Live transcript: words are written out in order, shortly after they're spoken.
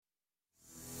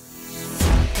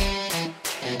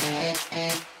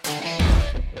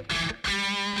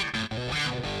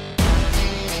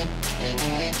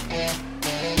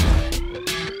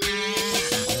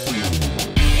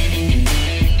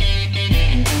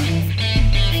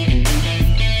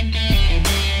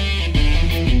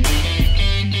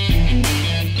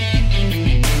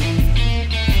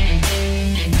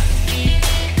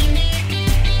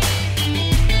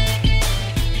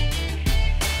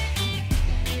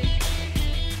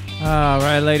All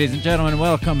right, ladies and gentlemen,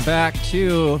 welcome back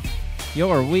to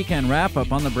your weekend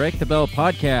wrap-up on the Break the Bell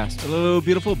podcast. Hello,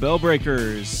 beautiful bell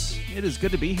breakers. It is good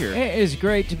to be here. It is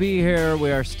great to be here. We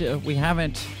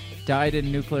haven't died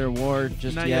in nuclear war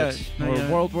just Not yet. yet.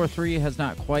 World War III has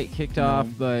not quite kicked off,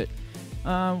 but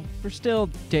we're still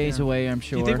days away, I'm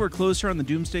sure. Do you think we're closer on the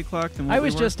doomsday clock than what I we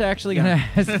was were? just actually going to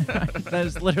ask. That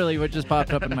is literally what just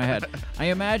popped up in my head. I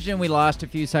imagine we lost a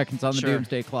few seconds on the Sure.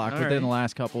 doomsday clock All within right. the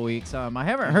last couple weeks. I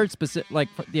haven't heard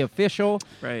the official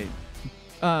Right.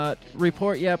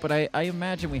 report yet, but I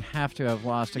imagine we have to have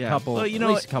lost a Yeah. couple, Well, you at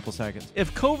know, least a couple seconds.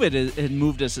 If COVID had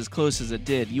moved us as close as it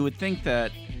did, you would think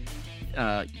that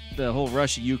the whole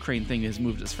Russia-Ukraine thing has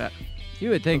moved us fast. You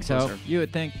would think so. closer. You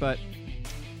would think, but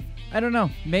I don't know.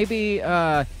 Maybe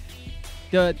the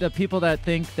people that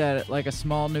think that like a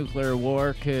small nuclear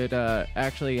war could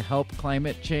actually help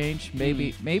climate change.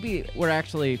 Maybe we're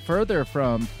actually further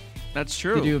from That's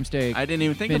true. the doomsday I didn't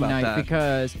even think midnight about that.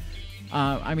 because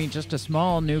just a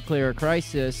small nuclear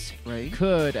crisis Right.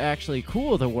 could actually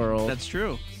cool the world. That's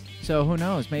true. So who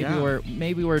knows? Maybe Yeah.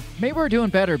 we're doing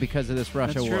better because of this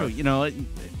Russia That's war. true. You know,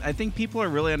 I think people are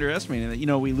really underestimating that. You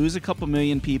know, we lose a couple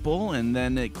million people, and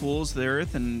then it cools the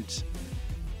earth, and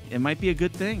it might be a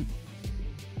good thing.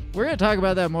 We're going to talk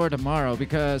about that more tomorrow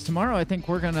because tomorrow I think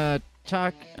we're going to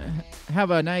have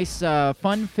a nice,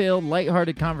 fun-filled,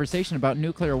 lighthearted conversation about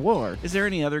nuclear war. Is there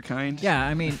any other kind? Yeah,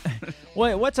 I mean,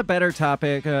 what's a better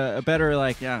topic? A better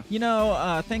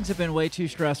Yeah. things have been way too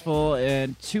stressful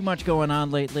and too much going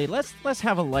on lately. Let's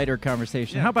have a lighter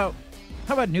conversation. Yeah.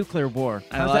 How about nuclear war?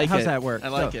 I like how's it. that work? I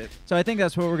like it. So I think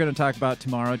that's what we're going to talk about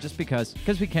tomorrow, just because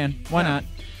we can. Why Yeah.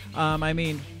 not?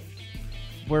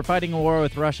 We're fighting a war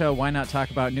with Russia. Why not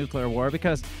talk about nuclear war?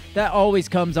 Because that always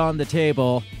comes on the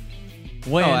table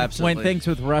when absolutely. things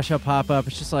with Russia pop up.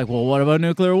 It's just like, well, what about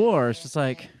nuclear war? It's just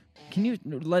like, can you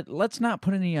let's not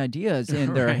put any ideas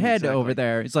in their Right, head exactly. over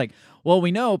there. It's like, well,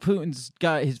 we know Putin's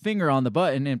got his finger on the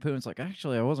button, and Putin's like,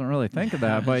 actually, I wasn't really thinking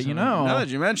that, but Now that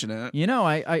you mention it.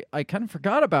 I kind of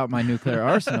forgot about my nuclear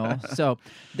arsenal. So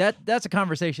that's a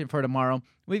conversation for tomorrow.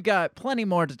 We've got plenty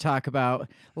more to talk about.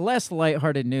 Less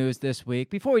lighthearted news this week.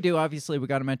 Before we do, obviously, we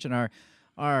got to mention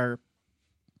our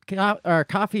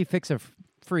coffee fix of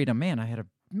freedom. Man, I had a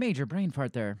major brain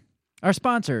fart there. Our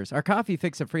sponsors, our coffee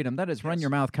fix of freedom. That is Run Your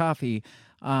Mouth Coffee.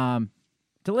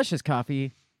 Delicious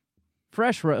coffee.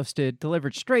 Fresh roasted,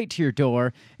 delivered straight to your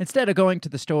door. Instead of going to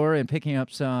the store and picking up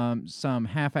some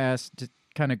half-assed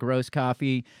kind of gross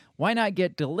coffee, why not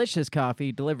get delicious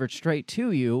coffee delivered straight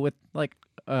to you with like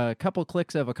a couple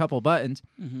clicks of a couple buttons,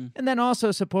 and then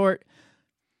also support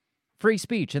free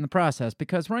speech in the process,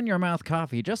 because Run Your Mouth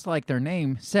Coffee, just like their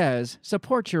name says,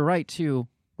 supports your right to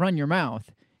run your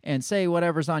mouth and say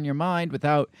whatever's on your mind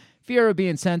without fear of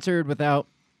being censored, without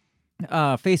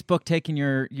Facebook taking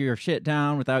your shit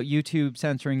down, without YouTube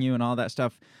censoring you and all that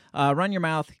stuff. Run Your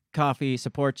Mouth Coffee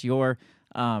supports your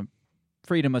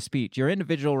freedom of speech, your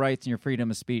individual rights and your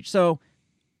freedom of speech. So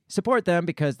support them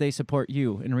because they support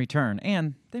you in return,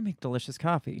 and they make delicious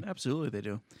coffee. Absolutely, they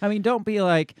do. I mean, don't be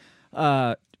like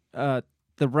the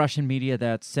Russian media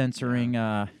that's censoring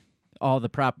all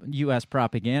the U.S.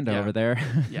 propaganda Yeah. over there.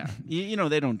 Yeah. you know,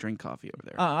 they don't drink coffee over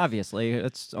there. Obviously,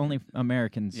 it's only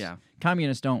Americans. Yeah.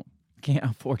 Communists can't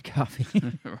afford coffee.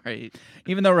 Right.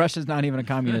 Even though Russia's not even a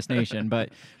communist nation, but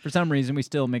for some reason we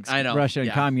still mix I know, Russia and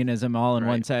yeah. communism all in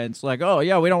one Right. sentence. Like, oh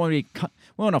yeah, we don't want to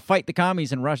we want to fight the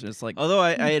commies in Russia. It's like, Although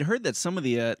I had heard that some of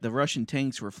the Russian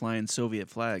tanks were flying Soviet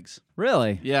flags.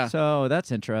 really? Yeah. So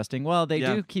that's interesting. Well, they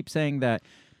Yeah. do keep saying that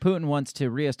Putin wants to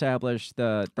reestablish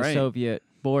the Right. Soviet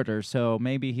border, so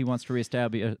maybe he wants to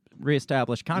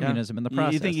reestablish communism in the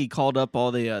process. You think he called up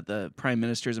all the prime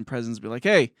ministers and presidents and be like,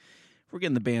 hey, we're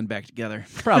getting the band back together.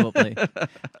 Probably.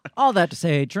 All that to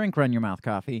say, drink Run Your Mouth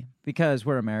coffee because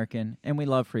we're American and we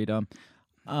love freedom.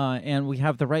 And we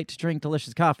have the right to drink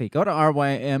delicious coffee. Go to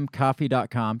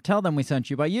rymcoffee.com. Tell them we sent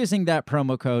you by using that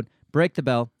promo code, Break the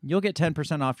Bell. You'll get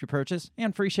 10% off your purchase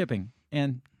and free shipping.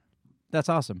 And that's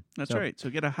awesome. That's So, right. So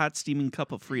get a hot steaming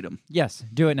cup of freedom. Yes,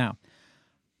 do it now.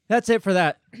 That's it for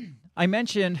that. I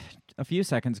mentioned a few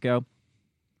seconds ago,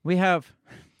 we have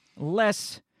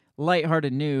less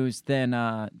lighthearted news than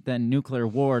nuclear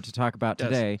war to talk about Yes.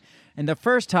 today. And the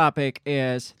first topic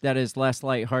that is less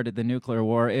lighthearted than nuclear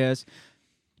war is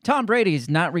Tom Brady's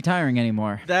not retiring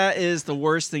anymore. That is the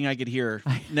worst thing I could hear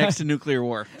next to nuclear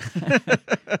war.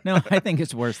 No, I think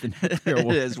it's worse than nuclear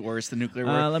war. It is worse than nuclear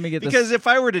war. Let me get because this. if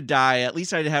I were to die, at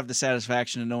least I'd have the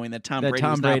satisfaction of knowing that Tom Brady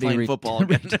was not playing football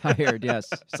again. Retired, yes.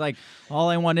 It's like all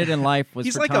I wanted in life was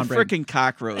He's for like Tom a Brady. freaking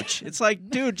cockroach. It's like,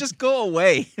 dude, just go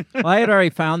away. Well, I had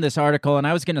already found this article, and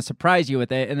I was going to surprise you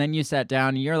with it, and then you sat down,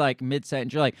 and you're like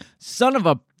mid-sentence, you're like, son of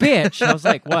a bitch. I was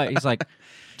like, what? He's like,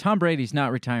 Tom Brady's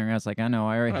not retiring. I was like, I know,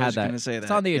 I already had was that. gonna say It's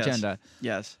that. on the Yes. agenda.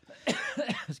 Yes.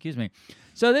 Excuse me.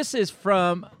 So this is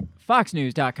from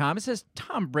FoxNews.com. It says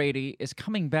Tom Brady is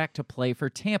coming back to play for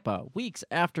Tampa weeks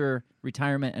after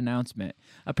retirement announcement.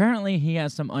 Apparently, he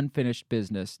has some unfinished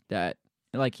business that,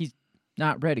 like, he's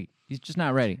not ready. He's just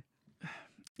not ready.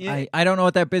 Yeah. I don't know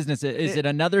what that business is. Is it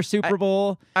another Super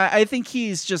Bowl? I think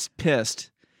he's just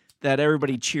pissed that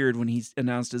everybody cheered when he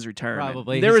announced his retirement.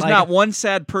 Probably. There He's was like- not one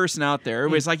sad person out there.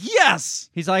 Everybody's like, yes!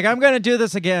 He's like, I'm going to do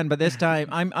this again, but this time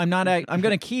I'm going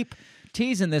to keep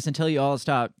teasing this until you all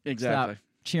stop Exactly.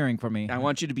 cheering for me. I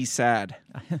want you to be sad.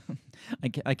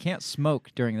 I can't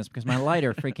smoke during this because my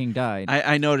lighter freaking died.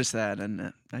 I noticed that,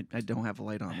 and I don't have a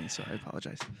light on me, so I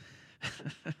apologize.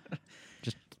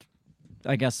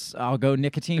 I guess I'll go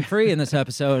nicotine free in this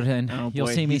episode, and Oh, you'll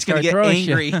boy. see me He's start gonna get throwing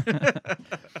angry. shit.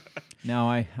 No,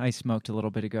 I smoked a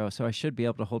little bit ago, so I should be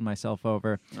able to hold myself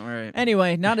over. All right.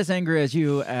 Anyway, not as angry as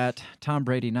you at Tom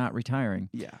Brady not retiring.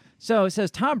 Yeah. So it says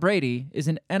Tom Brady is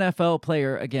an NFL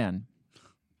player again.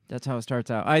 That's how it starts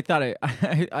out. I thought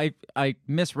I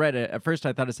misread it. At first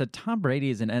I thought it said Tom Brady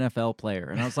is an NFL player.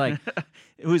 And I was like,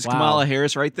 Who's Wow. Kamala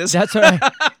Harris write this? that's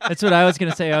what I was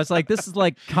gonna say. I was like, this is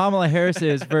like Kamala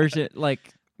Harris's version, like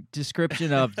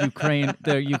description of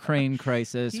the Ukraine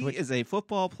crisis. He which is a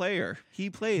football player. He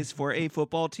plays for a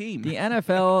football team. the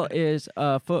NFL is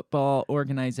a football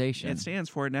organization. It stands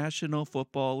for National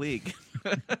Football League.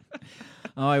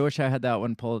 Oh, I wish I had that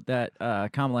one pulled, that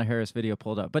Kamala Harris video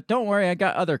pulled up. But don't worry, I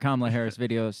got other Kamala Harris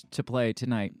videos to play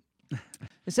tonight.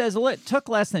 It says it took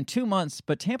less than 2 months,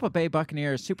 but Tampa Bay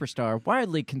Buccaneers superstar,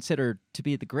 widely considered to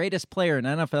be the greatest player in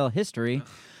NFL history,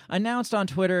 announced on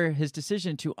Twitter his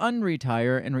decision to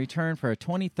unretire and return for a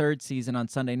 23rd season on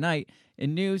Sunday night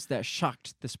in news that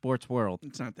shocked the sports world.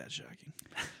 It's not that shocking.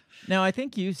 Now, I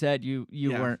think you said you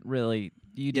Yeah. weren't really,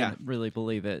 you Yeah. didn't really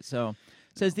believe it. So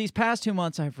it says, these past 2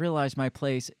 months, I've realized my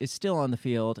place is still on the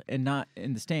field and not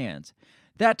in the stands.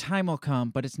 That time will come,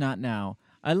 but it's not now.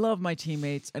 I love my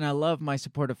teammates and I love my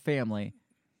supportive family.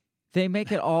 They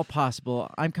make it all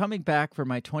possible. I'm coming back for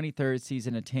my 23rd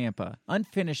season in Tampa.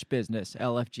 Unfinished business,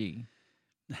 LFG.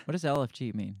 What does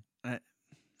LFG mean?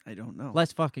 I don't know.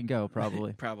 Let's fucking go,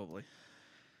 probably. Probably.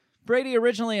 Brady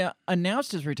originally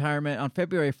announced his retirement on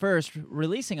February 1st,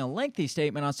 releasing a lengthy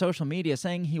statement on social media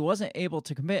saying he wasn't able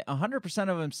to commit 100%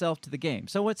 of himself to the game.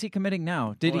 So what's he committing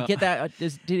now? Did he get that?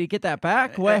 Did he get that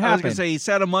back? What I was happened? going to say, he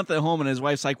sat a month at home, and his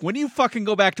wife's like, when do you fucking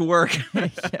go back to work?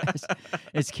 Yes.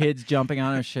 His kids jumping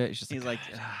on his shit. It's just He's like,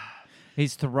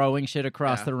 he's throwing shit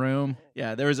across Yeah. the room.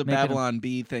 yeah, there was a Making him- Babylon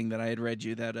Bee thing that I had read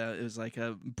you that it was like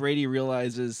Brady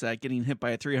realizes that getting hit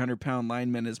by a 300-pound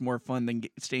lineman is more fun than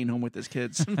staying home with his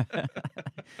kids.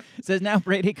 It says now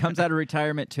Brady comes out of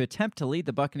retirement to attempt to lead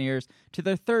the Buccaneers to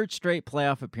their third straight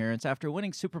playoff appearance after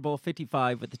winning Super Bowl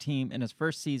 55 with the team in his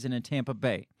first season in Tampa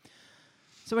Bay.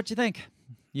 So what you think?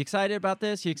 You excited about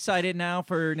this? You excited now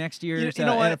for next year's you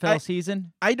know what? NFL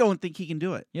season? I don't think he can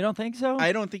do it. You don't think so?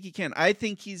 I don't think he can. I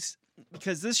think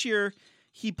because this year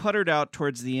he puttered out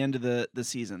towards the end of the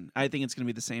season. I think it's going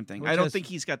to be the same thing. Which I don't is- think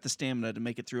he's got the stamina to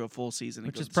make it through a full season. and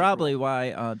Which go is to the Super Bowl. probably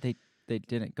why they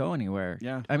didn't go anywhere.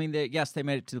 Yeah. I mean, yes, they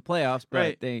made it to the playoffs, but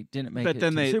Right. they didn't make But it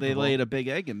then to the they Super Bowl. laid a big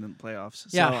egg in the playoffs.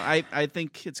 Yeah. So I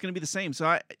think it's going to be the same.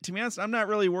 So to be honest, I'm not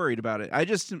really worried about it. I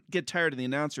just get tired of the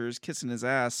announcers kissing his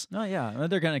ass. Oh, yeah. Well,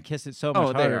 they're going to kiss it so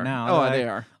much they harder are. now. Oh, They're they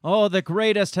like, are. Oh, the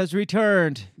greatest has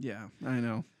returned. Yeah, I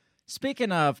know.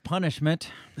 Speaking of punishment,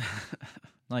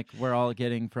 like we're all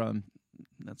getting from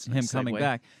That's a him nice coming segue.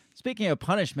 back. Speaking of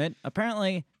punishment,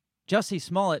 apparently Jussie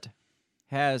Smollett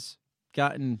has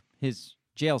gotten his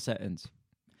jail sentence.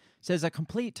 Says a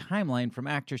complete timeline from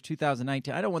Actors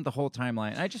 2019. I don't want the whole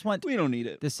timeline. I just want We don't need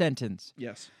it. the sentence.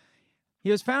 Yes. He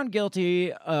was found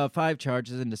guilty of 5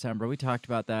 charges in December. We talked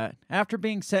about that. After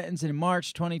being sentenced in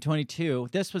March 2022,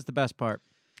 this was the best part.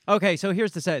 Okay, so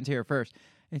here's the sentence here first.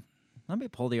 Let me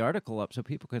pull the article up so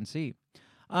people can see.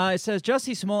 It says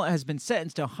Jussie Smollett has been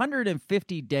sentenced to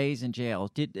 150 days in jail.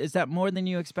 Is that more than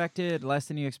you expected? Less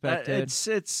than you expected?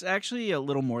 It's actually a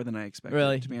little more than I expected.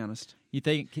 Really? To be honest. You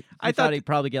think? I thought thought he'd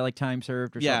probably get like time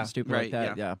served or something stupid like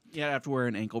that. Yeah. Yeah, I have to wear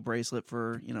an ankle bracelet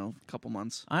for a couple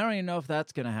months. I don't even know if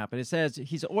that's going to happen. It says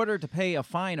he's ordered to pay a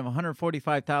fine of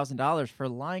 $145,000 for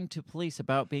lying to police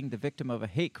about being the victim of a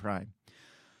hate crime.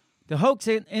 The hoax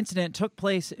incident took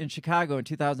place in Chicago in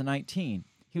 2019.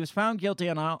 He was found guilty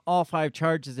on all 5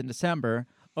 charges in December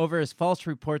over his false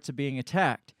reports of being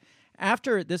attacked.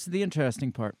 This is the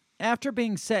interesting part. After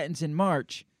being sentenced in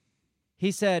March, he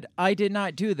said, "I did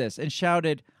not do this," and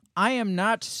shouted, "I am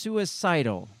not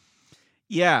suicidal."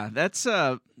 Yeah, that's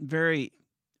very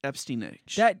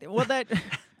Epstein-ish.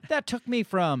 That took me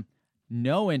from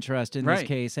no interest in this Right.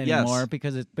 case Yes. anymore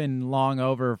because it's been long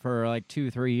over for like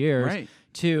 2-3 years Right.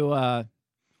 to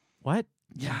what?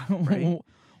 Yeah, right.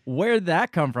 Where'd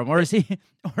that come from? Or is he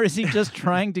just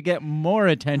trying to get more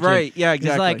attention? Right, yeah, He's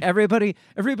like exactly.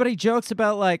 everybody jokes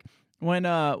about like when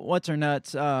what's her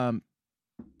nuts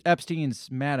Epstein's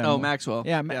madam. Oh, Maxwell.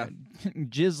 Yeah,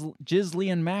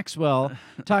 Ghislaine Maxwell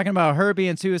talking about her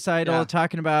being suicidal, Yeah.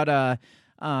 talking about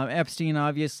Epstein,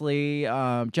 obviously,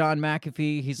 John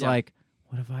McAfee. He's Yeah. like,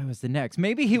 what if I was the next?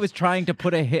 Maybe he was trying to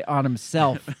put a hit on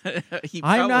himself. He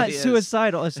I'm not probably is.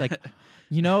 suicidal. It's like,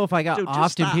 if I got Dude, just offed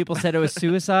and stop. people said it was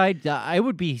suicide, I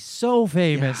would be so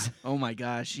famous. Oh my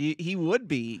gosh, he would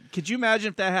be. Could you imagine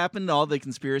if that happened to all the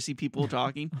conspiracy people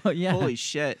talking? Yeah. Holy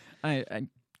shit. I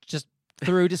just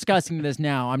through discussing this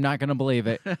now, I'm not going to believe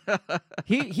it.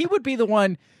 He would be the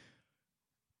one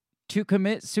to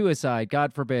commit suicide,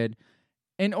 God forbid,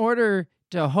 in order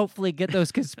to hopefully get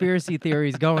those conspiracy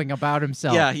theories going about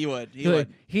himself. Yeah, he would. He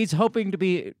would. He's hoping to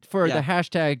be for Yeah. the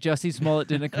hashtag Jussie Smollett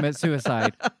didn't commit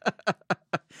suicide.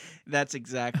 That's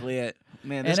exactly it.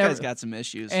 Man, And this guy's every- got some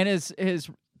issues. And his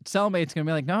cellmate's going to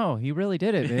be like, no, he really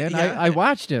did it, man. Yeah. I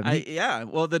watched him. Yeah.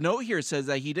 Well, the note here says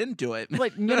that he didn't do it.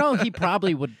 But, he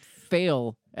probably would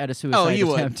fail at a suicide Oh, he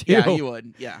would. attempt, Yeah, too. he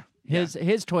would. Yeah.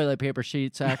 His toilet paper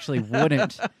sheets actually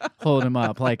wouldn't hold him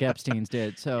up like Epstein's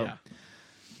did. So Yeah.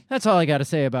 that's all I got to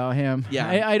say about him.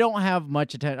 Yeah. I don't have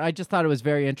much attention. I just thought it was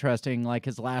very interesting. Like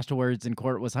his last words in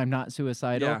court was, "I'm not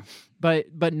suicidal." Yeah.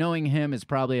 But knowing him is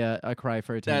probably a cry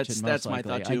for attention. That's most my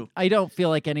likely. thought, too. I don't feel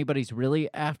like anybody's really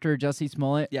after Jussie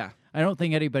Smollett. Yeah. I don't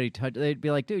think anybody touched. They'd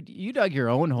be like, "Dude, you dug your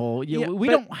own hole. Yeah, We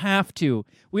but- don't have to.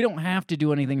 We don't have to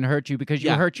do anything to hurt you because you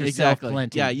Yeah, hurt yourself exactly.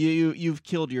 plenty." Yeah, you've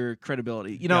killed your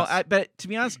credibility. Yes. But to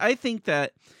be honest, I think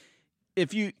that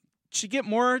if you should get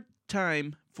more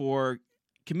time for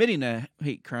committing a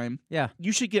hate crime, Yeah.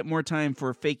 you should get more time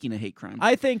for faking a hate crime.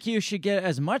 I think you should get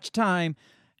as much time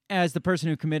as the person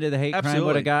who committed the hate crime would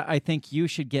Absolutely. have got. I think you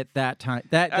should get that time.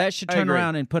 That should I turn agree.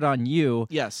 around and put on you.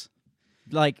 Yes.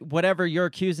 Like whatever you're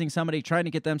accusing somebody, trying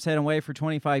to get them sent away for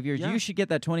 25 years, Yeah. you should get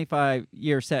that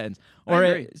 25-year sentence. I Or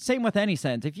agree. same with any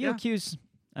sentence. If you Yeah. accuse,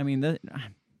 I'm going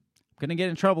to get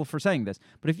in trouble for saying this,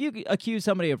 but if you accuse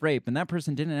somebody of rape and that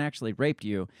person didn't actually rape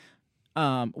you,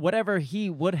 whatever he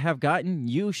would have gotten,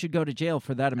 you should go to jail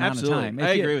for that amount Absolutely. of time. I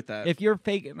agree with that. If you're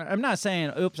fake, I'm not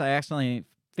saying, oops, I accidentally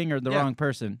fingered the Yeah. wrong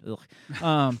person.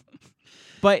 Ugh.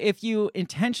 But if you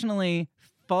intentionally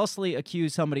falsely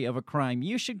accuse somebody of a crime,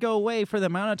 you should go away for the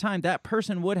amount of time that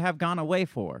person would have gone away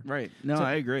for. Right. No, So-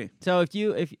 I agree. So if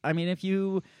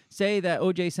you say that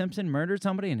O.J. Simpson murdered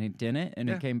somebody and he didn't and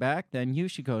Yeah. he came back, then you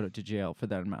should go to jail for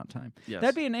that amount of time. Yes.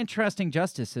 That'd be an interesting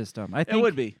justice system. I think It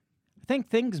would be. I think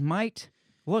things might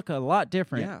look a lot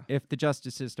different Yeah. if the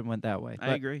justice system went that way. I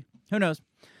But agree. who knows?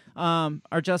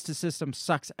 Our justice system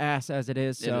sucks ass as it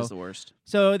is. It is the worst.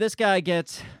 So this guy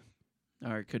gets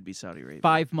Or it could be Saudi Arabia.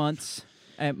 5 months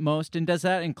at most, and does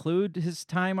that include his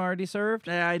time already served?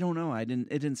 I don't know. It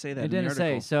didn't say that. It in the didn't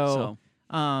say. article.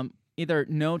 So, either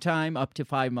no time up to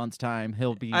 5 months time,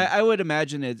 he'll be. I would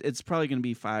imagine it's probably going to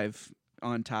be 5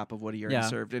 on top of what he already Yeah.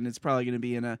 served, and it's probably going to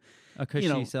be in a a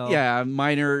cushy cell. yeah,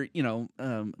 minor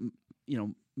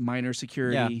minor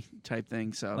security type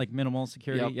thing. So Like minimal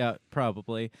security. Yep. Yeah,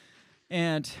 probably.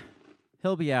 And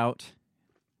he'll be out.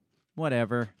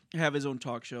 Whatever. have his own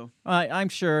talk show. I'm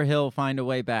sure he'll find a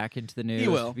way back into the news.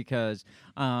 will. Because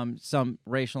some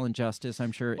racial injustice,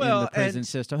 I'm sure, in Well, the prison and-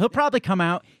 system. He'll probably come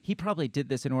out. He probably did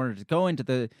this in order to go into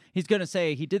the. He's going to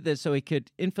say he did this so he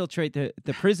could infiltrate the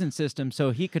prison system,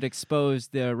 so he could expose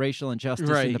the racial injustice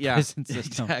in the yeah, prison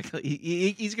system. exactly.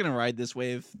 He's gonna ride this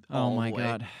wave. Oh all my the way.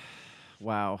 God!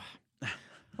 Wow.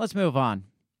 Let's move on.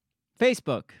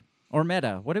 Facebook or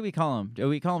Meta. What do we call them? Do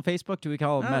we call them Facebook? Do we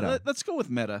call them Meta? Let's go with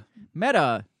Meta.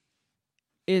 Meta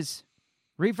is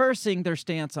reversing their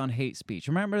stance on hate speech.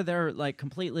 Remember, they're like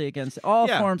completely against all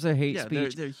Yeah. forms of hate Yeah,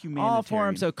 speech. they're All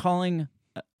forms humanitarian. of calling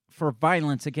for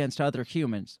violence against other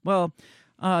humans. Well,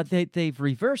 they've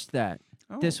reversed that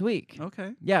this week.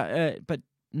 Okay. Yeah, but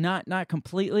not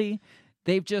completely.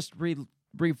 They've just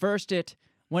reversed it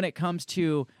when it comes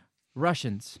to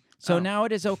Russians. So now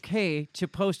it is okay to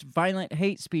post violent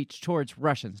hate speech towards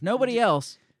Russians. Nobody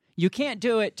else. You can't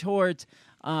do it towards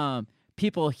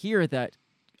people here that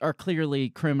are clearly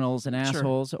criminals and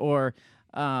assholes, or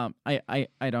I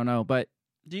don't know, but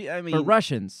but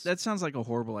Russians. That sounds like a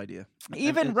horrible idea.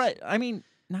 Even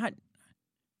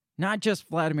not just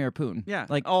Vladimir Putin. Yeah,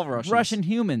 like all Russians. Russian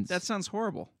humans. That sounds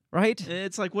horrible. Right?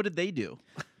 It's like, what did they do?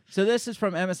 So this is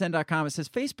from MSN.com. It says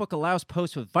Facebook allows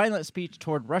posts with violent speech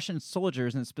toward Russian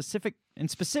soldiers in specific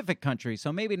countries.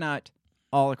 So maybe not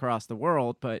all across the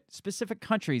world, but specific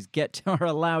countries are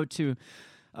allowed to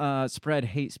spread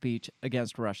hate speech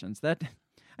against Russians. That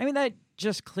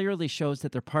just clearly shows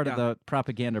that they're part of the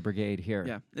propaganda brigade here.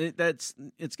 Yeah, it's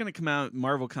going to come out.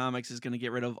 Marvel Comics is going to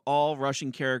get rid of all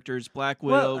Russian characters. Black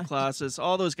Widow, Colossus,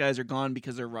 all those guys are gone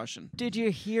because they're Russian. Did you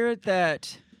hear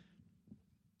that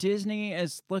Disney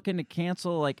is looking to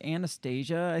cancel like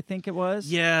Anastasia, I think it was?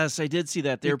 Yes, I did see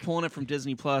that. They were pulling it from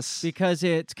Disney Plus because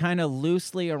it's kind of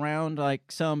loosely around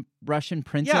like some Russian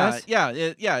princess. Yeah.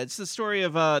 It's the story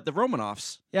of the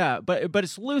Romanovs. Yeah, but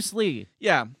it's loosely.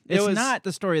 Yeah, it's not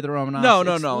the story of the Romanovs.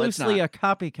 No, loosely it's a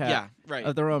copycat. Yeah, right.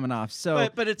 Of the Romanovs. So,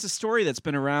 but it's a story that's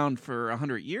been around for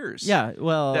 100 years. Yeah,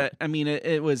 well,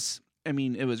 it was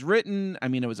written.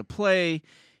 It was a play.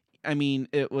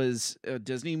 It was a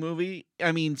Disney movie.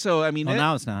 Well,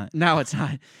 now it's not. Now it's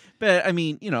not. But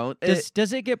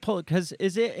does it get pulled? Because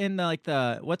is it in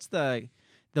what's the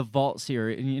Vault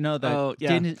series?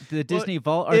 The Disney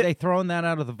Vault. Are they throwing that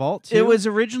out of the Vault too? It was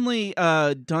originally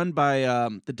done by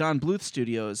the Don Bluth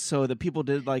Studios. So the people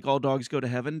did like All Dogs Go to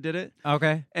Heaven did it.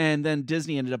 Okay. And then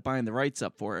Disney ended up buying the rights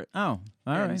up for it. Oh,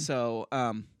 all right. So,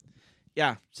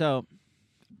 yeah. So.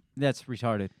 That's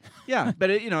retarded. Yeah,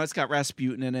 but it's got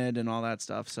Rasputin in it and all that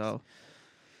stuff. So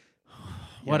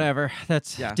whatever.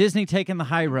 That's Disney taking the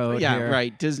high road. Yeah, here.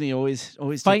 Right. Disney always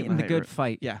fighting the good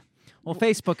fight. Yeah. Well,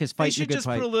 Facebook is fighting the good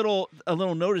fight. They should just put a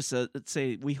little notice that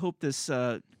say, "We hope this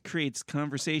creates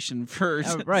conversation for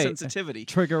sensitivity,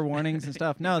 trigger warnings and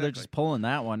stuff." No, they're just pulling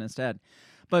that one instead.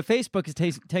 But Facebook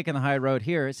is taking the high road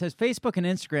here. It says Facebook and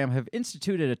Instagram have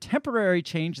instituted a temporary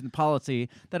change in policy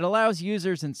that allows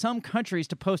users in some countries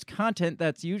to post content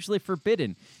that's usually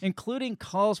forbidden, including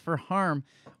calls for harm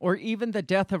or even the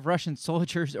death of Russian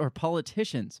soldiers or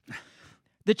politicians.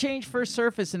 The change first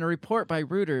surfaced in a report by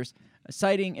Reuters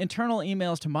citing internal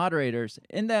emails to moderators.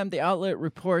 In them, the outlet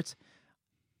reports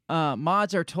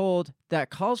mods are told that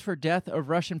calls for death of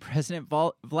Russian President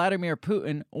Vladimir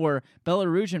Putin or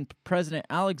Belarusian President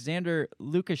Alexander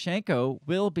Lukashenko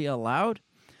will be allowed,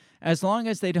 as long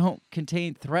as they don't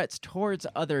contain threats towards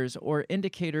others or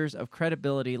indicators of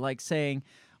credibility, like saying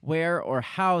where or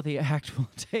how the act will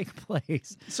take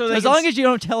place. So as long as you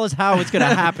don't tell us how it's going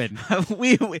to happen.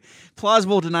 we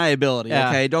plausible deniability,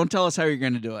 okay? Don't tell us how you're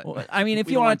going to do it. Well,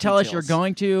 if you want to tell us you're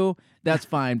going to, that's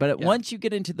fine. But once you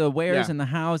get into the wheres and the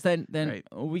hows, then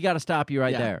we got to stop you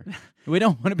right there. We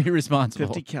don't want to be responsible.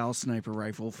 50 cal sniper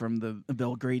rifle from the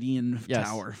Belgradian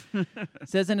tower.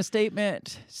 Says in a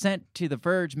statement sent to The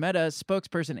Verge, Meta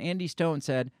spokesperson Andy Stone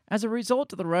said, "As a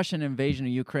result of the Russian invasion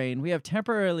of Ukraine, we have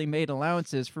temporarily made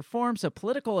allowances for forms of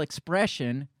political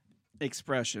expression,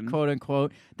 quote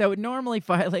unquote, that would normally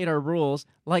violate our rules,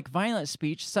 like violent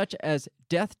speech such as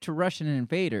death to Russian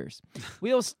invaders.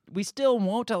 We still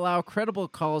won't allow credible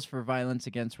calls for violence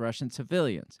against Russian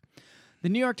civilians." The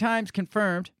New York Times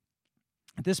confirmed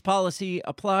this policy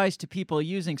applies to people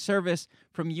using service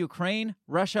from Ukraine,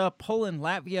 Russia, Poland,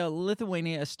 Latvia,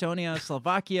 Lithuania, Estonia,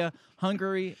 Slovakia,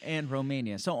 Hungary, and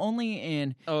Romania. So only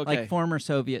in like former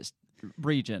Soviet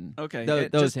region. Okay,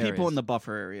 those just people in the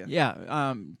buffer area.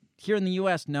 Yeah. Here in the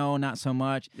U.S., no, not so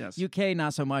much. Yes. UK,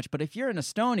 not so much. But if you're in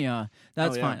Estonia,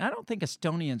 that's fine. I don't think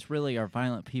Estonians really are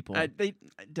violent people. They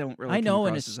don't really. I know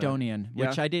an Estonian,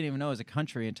 which I didn't even know as a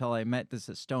country until I met this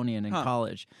Estonian in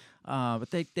college.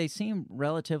 But they seem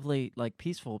relatively like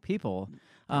peaceful people.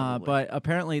 But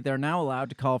apparently they're now allowed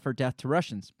to call for death to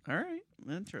Russians. All right.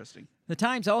 Interesting. The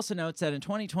Times also notes that in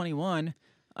 2021,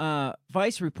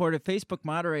 Vice reported Facebook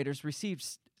moderators received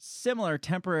similar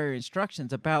temporary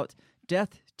instructions about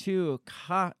death to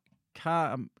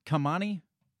Khamenei.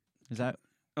 Is that?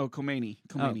 Oh, Khomeini.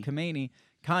 Khomeini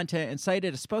content, and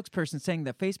cited a spokesperson saying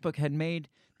that Facebook had made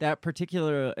that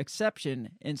particular exception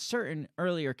in certain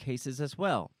earlier cases as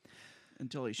well.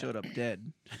 Until he showed up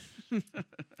dead.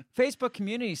 Facebook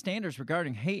community standards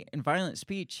regarding hate and violent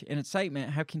speech and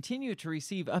incitement have continued to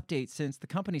receive updates since the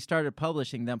company started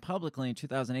publishing them publicly in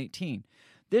 2018.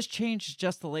 This change is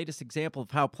just the latest example of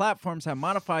how platforms have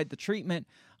modified the treatment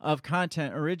of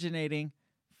content originating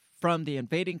from the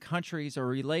invading countries or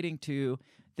relating to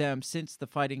them since the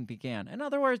fighting began. In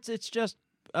other words, it's just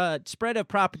spread of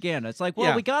propaganda. It's like, well,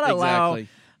 Yeah, we got to exactly.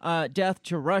 allow death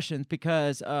to Russians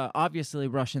because obviously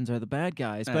Russians are the bad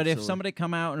guys. But if Absolutely. somebody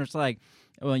come out and it's like,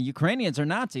 well, Ukrainians are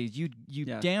Nazis, you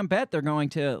Yeah. damn bet they're going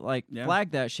to Yeah.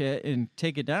 flag that shit and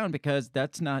take it down because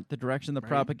that's not the direction the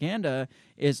propaganda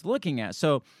is looking at.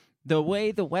 So the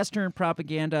way the Western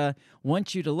propaganda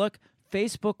wants you to look,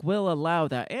 Facebook will allow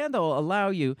that, and they'll allow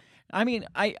you. I mean,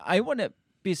 I wouldn't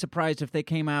be surprised if they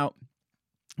came out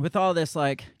with all this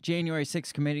like January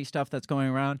 6th committee stuff that's going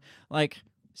around, like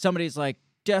somebody's like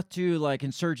death to like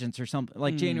insurgents or something,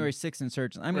 like January 6th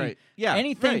insurgents. I mean, Right. Yeah,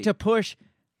 anything right. to push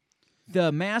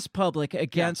the mass public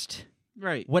against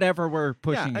Right. whatever we're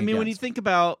pushing. Yeah, I mean, when you against. think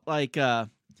about like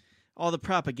all the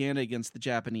propaganda against the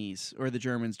Japanese or the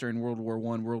Germans during World War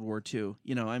I, World War II,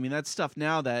 I mean, that's stuff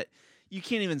now that you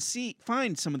can't even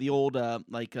find some of the old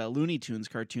Looney Tunes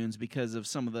cartoons because of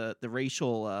some of the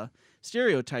racial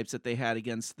stereotypes that they had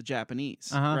against the Japanese,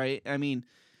 Uh-huh. right? I mean,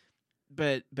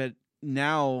 but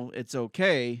now it's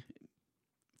okay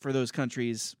for those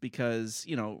countries because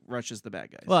Russia's the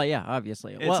bad guys. Well, yeah,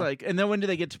 obviously. It's well, like, and then when do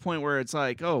they get to the point where it's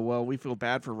like, oh well, we feel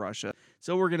bad for Russia,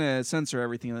 so we're gonna censor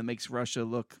everything that makes Russia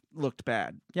looked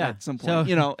bad. yeah, at some so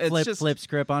point, it's flip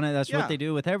script on it. That's Yeah. what they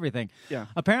do with everything. Yeah.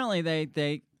 Apparently,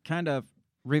 they kind of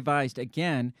revised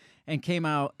again and came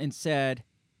out and said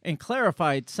and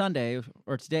clarified Sunday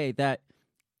or today that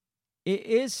it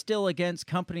is still against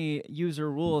company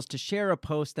user rules to share a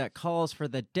post that calls for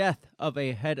the death of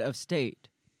a head of state,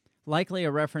 likely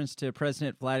a reference to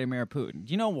President Vladimir Putin.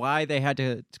 Do you know why they had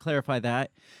to clarify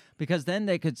that? Because then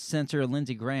they could censor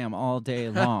Lindsey Graham all day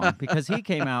long because he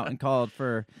came out and called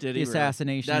for Did the he really?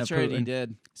 assassination That's of right, Putin. he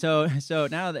did. So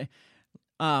now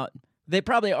they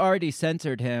probably already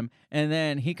censored him, and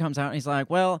then he comes out and he's like,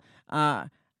 "Well,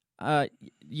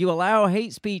 you allow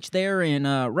hate speech there in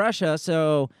Russia,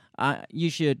 so you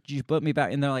should put me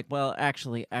back." And they're like, "Well,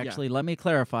 actually, let me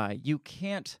clarify. You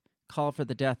can't call for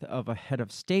the death of a head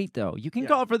of state, though. You can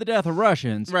call for the death of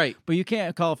Russians, Right. But you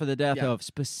can't call for the death Yeah. of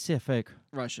specific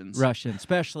Russians. Russians,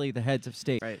 especially the heads of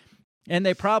state." Right. And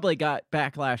they probably got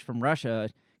backlash from Russia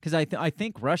because I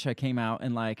think Russia came out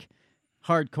and like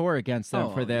hardcore against them Oh,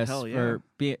 for this hell yeah.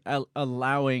 for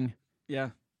allowing Yeah.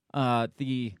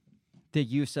 the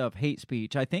use of hate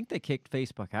speech. I think they kicked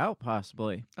Facebook out,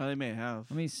 possibly. Oh, they may have.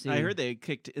 Let me see. I heard they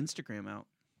kicked Instagram out.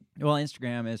 Well,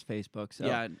 Instagram is Facebook, so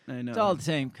Yeah, I know. it's all the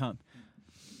same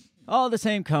all the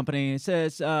same company. It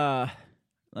says,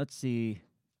 let's see.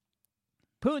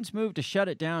 Putin's move to shut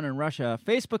it down in Russia.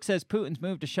 Facebook says Putin's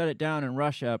move to shut it down in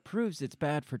Russia proves it's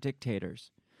bad for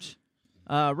dictators.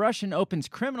 Russian opens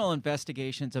criminal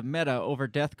investigations of Meta over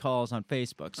death calls on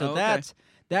Facebook. So Oh, okay.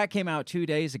 that came out 2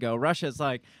 days ago. Russia's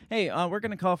like, hey, we're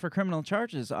going to call for criminal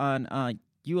charges on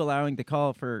you allowing the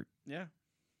call for Yeah.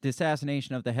 the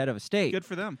assassination of the head of a state. Good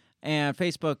for them. And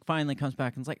Facebook finally comes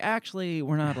back and is like, actually,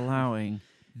 we're not allowing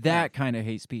that kind of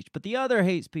hate speech. But the other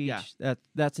hate speech, Yeah.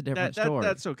 that's a different story.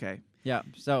 That's okay. Yeah.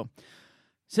 So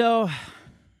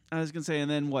I was gonna say, and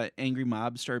then what? Angry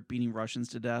mobs start beating Russians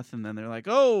to death, and then they're like,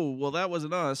 "Oh, well, that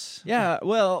wasn't us." yeah,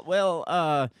 well,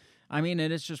 I mean,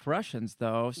 it is just Russians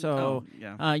though. So Oh,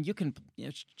 yeah. you can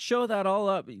show that all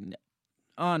up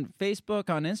on Facebook,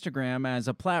 on Instagram as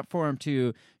a platform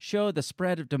to show the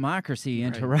spread of democracy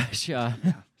into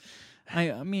Russia.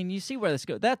 I mean, you see where this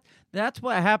goes. That's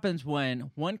what happens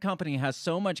when one company has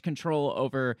so much control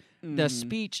over the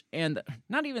speech and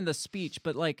not even the speech,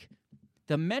 but like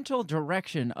the mental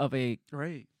direction of a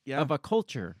Right. Yeah. of a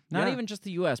culture. Not Yeah. even just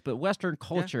the U.S., but Western Yeah.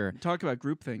 culture. Talk about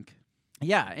groupthink.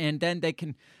 Yeah, and then they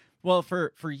can. Well,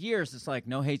 for years it's like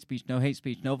no hate speech,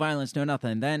 no violence, no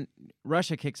nothing. Then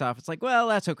Russia kicks off. It's like, well,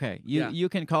 that's okay. You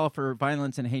can call for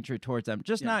violence and hatred towards them,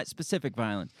 just not specific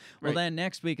violence. Well, Right. then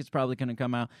next week it's probably going to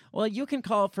come out. Well, you can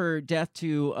call for death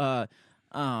to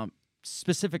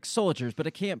specific soldiers, but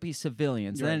it can't be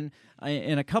civilians. Right. Then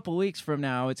in a couple weeks from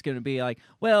now, it's going to be like,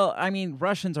 well, I mean,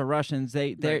 Russians are Russians.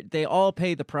 They all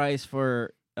pay the price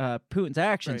for Putin's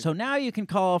action. Right. So now you can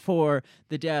call for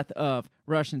the death of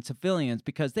Russian civilians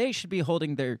because they should be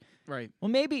holding their Right. well,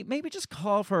 maybe just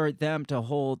call for them to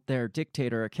hold their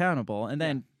dictator accountable, and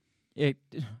then it.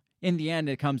 In the end,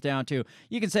 it comes down to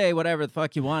you can say whatever the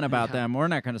fuck you want about them. We're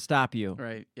not going to stop you.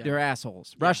 Right. Yeah. They're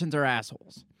assholes. Russians are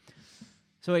assholes.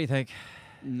 So what do you think?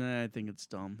 Nah, I think it's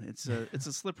dumb. It's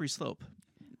a slippery slope.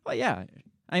 Well, yeah.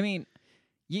 I mean,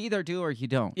 you either do or you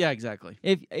don't. Yeah. Exactly.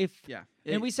 If Yeah.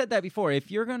 and we said that before.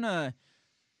 If you're gonna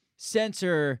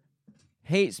censor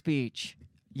hate speech,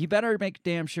 you better make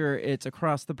damn sure it's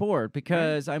across the board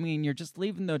because, I mean, you're just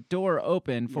leaving the door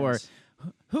open for Yes.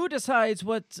 who decides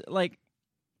what's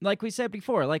like we said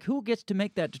before, like who gets to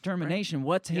make that determination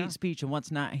what's hate Yeah. speech and what's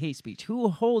not hate speech? Who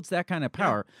holds that kind of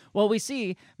power? Well, we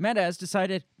see Meta has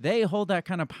decided they hold that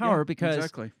kind of power Yeah, because,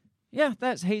 exactly. yeah,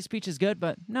 that's hate speech is good,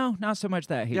 but no, not so much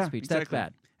that hate Yeah, speech. exactly. That's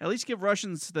bad. At least give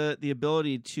Russians the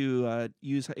ability to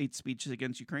use hate speech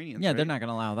against Ukrainians. Yeah, right? they're not going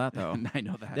to allow that, though. I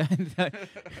know that.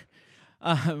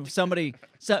 Somebody,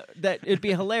 so that it'd be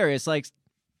hilarious. Like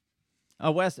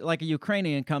a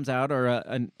Ukrainian comes out or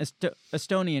an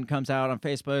Estonian comes out on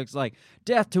Facebook. It's like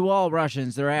death to all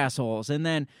Russians, they're assholes. And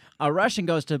then a Russian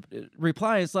goes to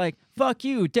reply. It's like fuck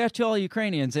you, death to all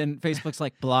Ukrainians. And Facebook's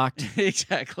like blocked.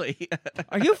 Exactly.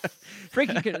 Are you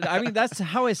freaking kidding? I mean, that's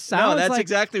how it sounds. No, that's like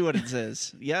exactly what it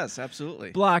says. Yes,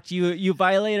 absolutely. blocked. You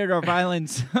violated our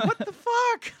violence. What the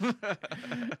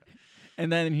fuck?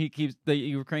 And then the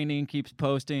Ukrainian keeps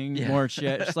posting Yeah. more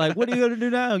shit. It's like, what are you gonna do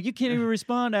now? You can't even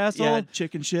respond, asshole. Yeah,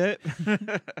 chicken shit.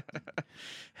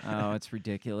 Oh, it's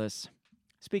ridiculous.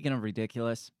 Speaking of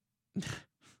ridiculous,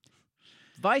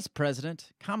 Vice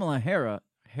President Kamala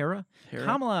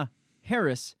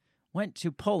Harris went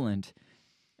to Poland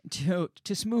to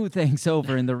smooth things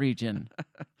over in the region.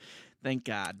 Thank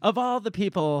God. Of all the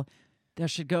people that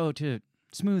should go to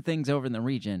smooth things over in the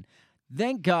region,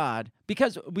 thank God,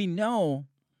 because we know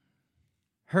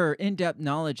her in-depth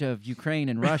knowledge of Ukraine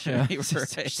and Russia Right,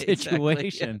 situation.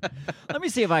 exactly. Let me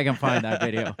see if I can find that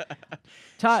video.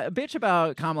 Bitch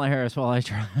about Kamala Harris while I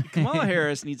try. Kamala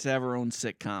Harris needs to have her own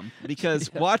sitcom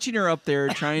because watching her up there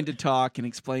trying to talk and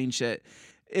explain shit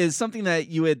is something that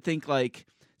you would think like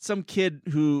some kid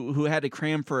who had to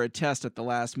cram for a test at the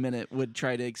last minute would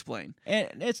try to explain. And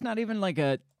it's not even like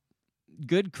a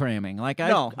good cramming. Like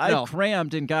No. I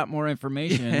crammed and got more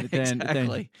information than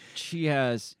Exactly. she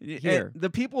has And here. the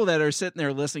people that are sitting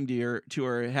there listening to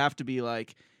her have to be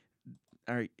like,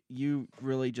 are you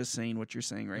really just saying what you're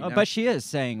saying right now? But she is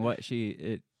saying what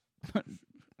you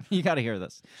got to hear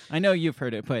this. I know you've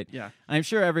heard it, but yeah. I'm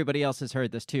sure everybody else has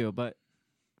heard this too. But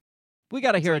we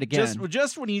got to hear it again.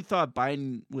 Just when you thought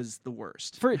Biden was the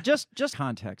worst. For just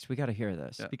context, we got to hear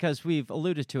this Yeah. because we've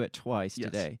alluded to it twice Yes.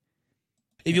 today.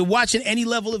 If you're watching any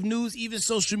level of news, even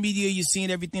social media, you're seeing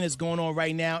everything that's going on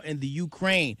right now in the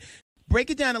Ukraine.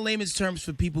 Break it down in layman's terms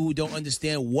for people who don't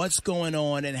understand what's going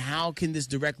on and how can this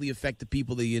directly affect the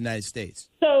people of the United States.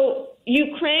 So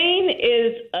Ukraine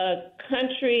is a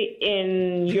country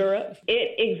in Europe.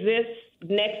 It exists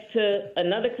next to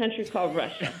another country called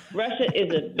Russia. Russia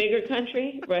is a bigger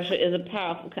country. Russia is a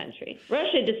powerful country.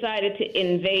 Russia decided to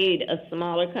invade a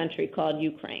smaller country called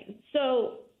Ukraine.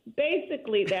 So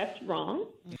basically, that's wrong.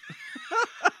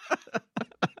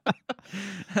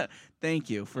 Thank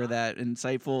you for that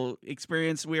insightful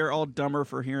experience. We are all dumber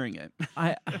for hearing it.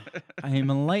 I am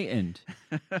enlightened.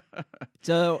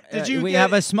 So we get-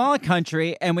 have a small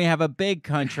country and we have a big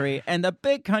country, and the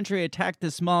big country attacked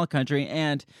the small country,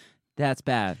 and that's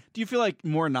bad. Do you feel like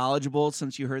more knowledgeable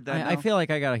since you heard that? I now? feel like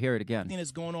I got to hear it again. Everything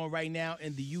that's going on right now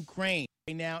in the Ukraine.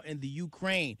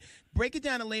 Break it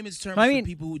down in layman's terms I mean, for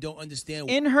people who don't understand.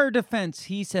 In her defense,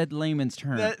 he said layman's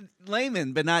term. That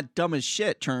layman, but not dumb as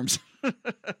shit terms.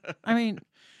 I mean,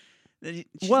 She's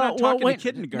well, not talking wait,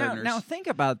 to kindergartners. now think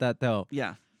about that though.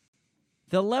 Yeah.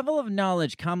 The level of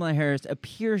knowledge Kamala Harris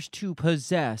appears to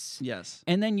possess, Yes.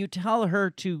 and then you tell her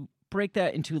to break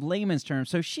that into layman's terms.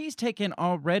 So she's taken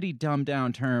already dumbed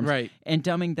down terms, Right. and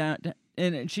dumbing down,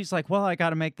 and she's like, "Well, I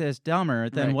got to make this dumber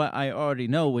than Right. what I already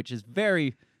know, which is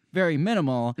very, very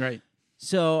minimal." Right.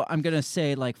 So I'm gonna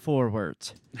say like 4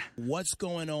 words. What's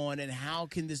going on and how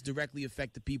can this directly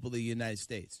affect the people of the United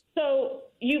States? So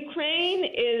Ukraine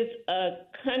is a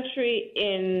country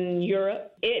in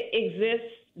Europe. It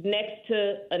exists next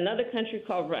to another country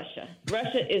called Russia.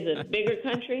 Russia is a bigger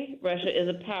country. Russia is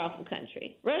a powerful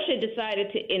country. Russia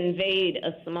decided to invade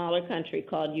a smaller country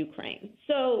called Ukraine.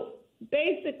 So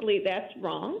basically, that's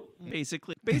wrong.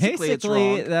 Basically it's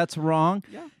wrong. that's wrong.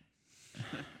 Yeah.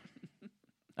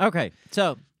 Okay,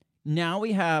 so now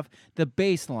we have the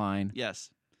baseline Yes.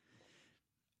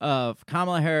 of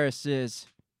Kamala Harris's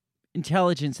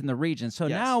intelligence in the region. So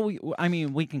Yes. now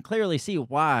we can clearly see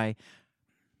why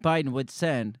Biden would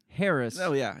send Harris.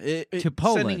 Oh yeah. To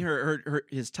Poland. Sending her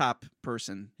his top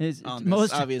person His on this,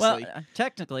 most obviously. Well,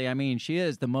 technically, I mean, she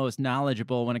is the most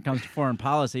knowledgeable when it comes to foreign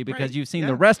policy because Right, you've seen yeah.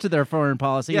 the rest of their foreign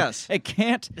policy. Yes. It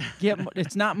can't get.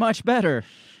 It's not much better.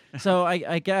 So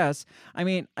I guess. I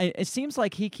mean, it seems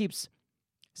like he keeps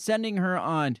sending her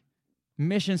on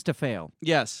missions to fail.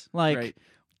 Yes. Like, right.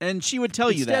 And she would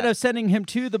tell you Instead that. of sending him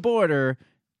to the border,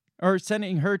 or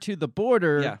sending her to the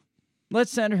border, Yeah.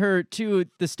 let's send her to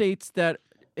the states that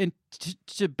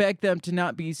to beg them to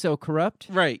not be so corrupt.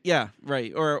 Right. Yeah.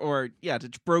 Right. Or to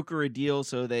broker a deal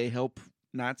so they help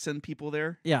not send people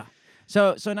there. Yeah.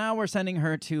 So now we're sending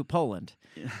her to Poland,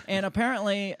 and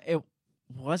apparently it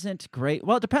wasn't great.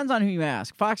 Well, it depends on who you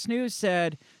ask. Fox News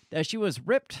said that she was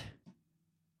ripped.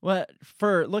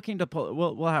 For looking to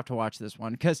we'll have to watch this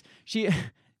one because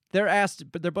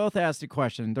they're both asked a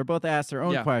question. They're both asked their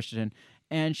own question,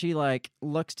 and she like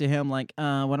looks to him like,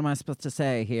 what am I supposed to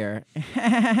say here?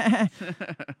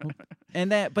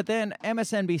 But then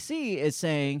MSNBC is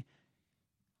saying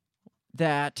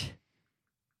that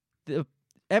the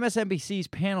MSNBC's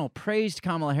panel praised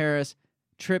Kamala Harris'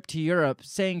 trip to Europe,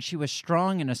 saying she was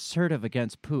strong and assertive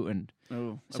against Putin.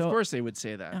 Oh, of course they would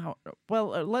say that.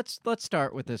 Let's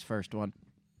start with this first one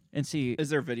and see. Is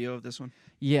there a video of this one?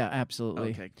 Yeah, absolutely.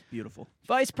 Okay, beautiful.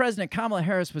 Vice President Kamala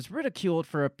Harris was ridiculed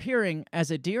for appearing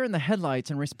as a deer in the headlights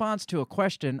in response to a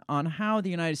question on how the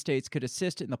United States could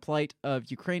assist in the plight of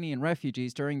Ukrainian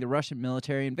refugees during the Russian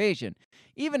military invasion,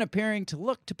 even appearing to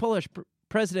look to Polish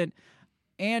President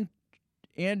Andrzej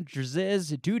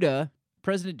Duda,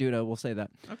 President Duda, we'll say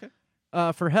that,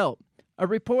 for help. A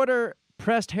reporter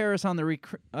pressed Harris on the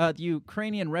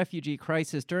Ukrainian refugee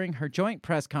crisis during her joint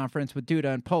press conference with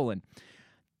Duda in Poland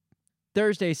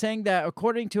Thursday, saying that,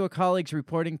 according to a colleague's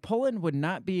reporting, Poland would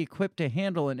not be equipped to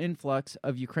handle an influx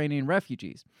of Ukrainian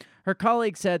refugees. Her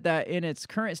colleague said that in its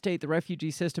current state, the refugee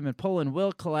system in Poland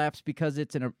will collapse because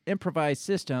it's an improvised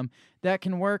system that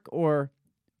can work or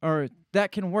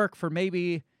that can work for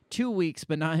maybe 2 weeks,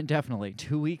 but not indefinitely.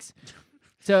 2 weeks.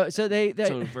 So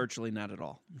virtually not at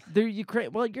all.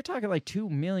 Well, you're talking like 2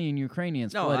 million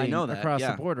Ukrainians flooding across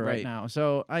the border right now.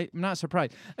 So I'm not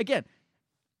surprised. Again,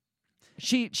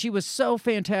 she was so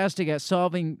fantastic at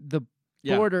solving the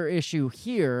border issue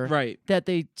here, right, that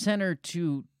they sent her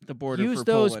to the border use for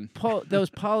those Poland.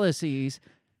 those policies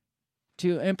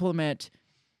to implement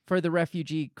for the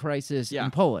refugee crisis in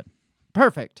Poland.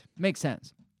 Perfect. Makes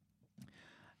sense.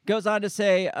 Goes on to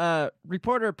say,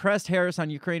 reporter pressed Harris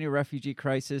on Ukrainian refugee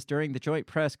crisis during the joint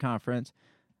press conference.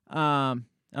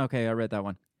 Okay, I read that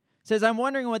one. Says, I'm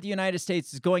wondering what the United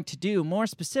States is going to do more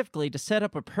specifically to set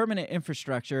up a permanent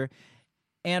infrastructure.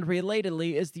 And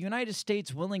relatedly, is the United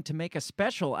States willing to make a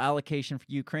special allocation for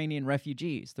Ukrainian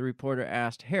refugees? The reporter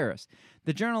asked Harris.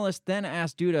 The journalist then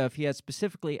asked Duda if he had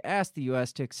specifically asked the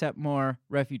U.S. to accept more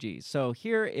refugees. So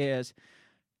here is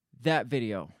that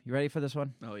video. You ready for this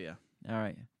one? Oh, yeah. All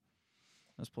right.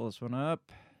 Let's pull this one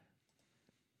up.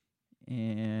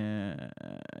 And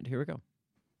here we go.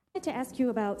 I wanted to ask you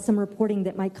about some reporting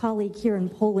that my colleague here in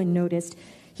Poland noticed.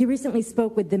 He recently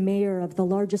spoke with the mayor of the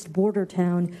largest border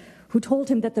town, who told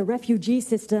him that the refugee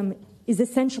system is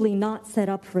essentially not set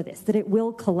up for this, that it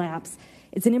will collapse.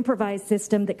 It's an improvised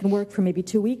system that can work for maybe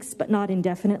 2 weeks, but not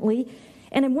indefinitely.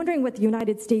 And I'm wondering what the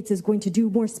United States is going to do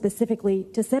more specifically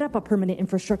to set up a permanent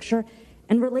infrastructure.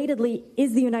 And relatedly,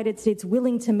 is the United States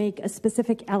willing to make a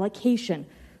specific allocation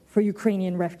for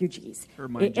Ukrainian refugees?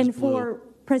 And for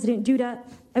President Duda,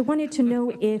 I wanted to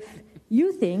know if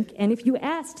you think, and if you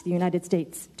asked the United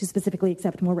States to specifically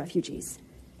accept more refugees.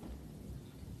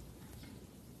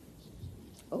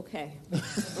 Okay.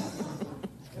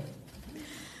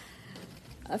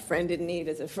 A friend in need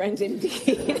is a friend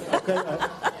indeed. Okay,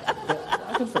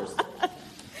 I can first.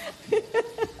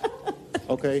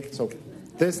 Okay, so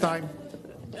this time,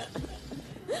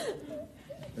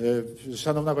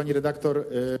 szanowna pani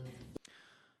redaktor.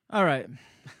 All right.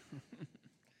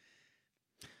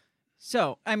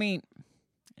 So, I mean,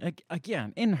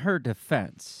 again, in her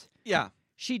defense,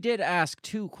 she did ask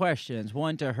 2 questions,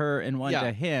 one to her and one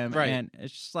to him, right. And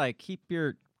it's just like, keep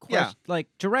your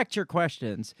direct your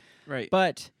questions, right?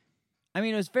 But I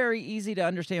mean, it was very easy to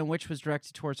understand which was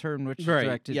directed towards her and which was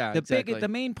directed. Yeah, the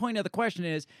main point of the question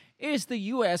is the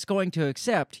U.S. going to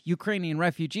accept Ukrainian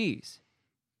refugees?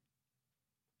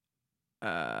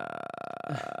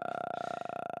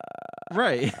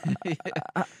 Right.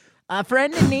 A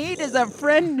friend in need is a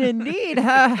friend in need.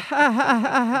 Ha ha ha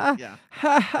ha Yeah.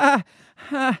 ha ha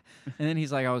ha. And then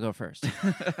he's like, "I'll go first."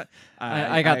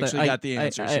 I got the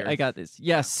answers here. I got this.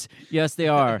 Yes, they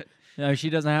are. No, she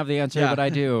doesn't have the answer, but I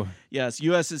do. Yes,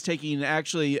 U.S. is taking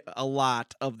actually a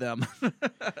lot of them.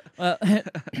 Well,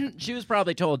 she was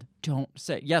probably told, "Don't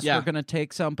say yes. We're going to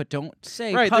take some, but don't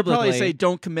say right." publicly." They probably say,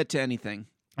 "Don't commit to anything."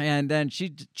 And then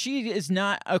she is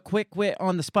not a quick wit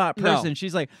on the spot person. No.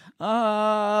 She's like,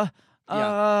 yeah,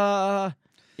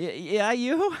 you. Yeah,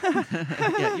 you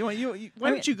why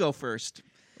don't you go first?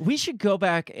 We should go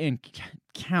back and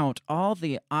count all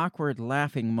the awkward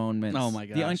laughing moments. Oh, my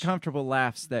The gosh. uncomfortable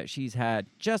laughs that she's had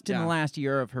just in the Yeah. last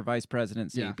year of her vice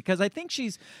presidency. Yeah. Because I think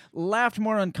she's laughed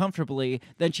more uncomfortably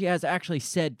than she has actually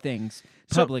said things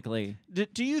So- publicly.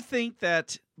 Do you think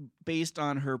that, based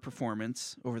on her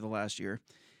performance over the last year,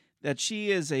 that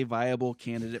she is a viable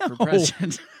candidate for No.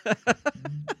 president?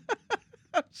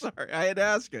 I'm sorry, I had to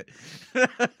ask it.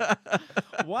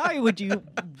 Why would you?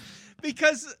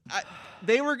 Because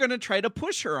they were going to try to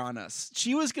push her on us.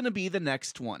 She was going to be the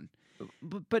next one.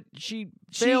 But she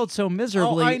failed so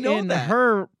miserably I know in that.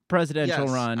 her presidential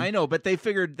Yes, run. I know, but they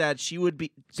figured that she would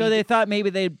be. So they thought maybe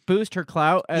they'd boost her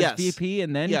clout as Yes. VP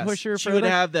and then yes, push her she further. would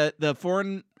have the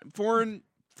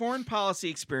foreign policy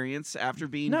experience after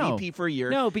being No. VP for a year.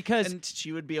 No, because and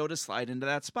she would be able to slide into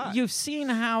that spot. you've seen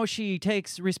how she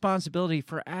takes responsibility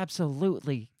for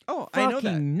absolutely Oh, I know that.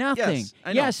 fucking nothing. Yes,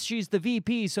 I know. Yes, she's the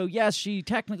VP, so yes, she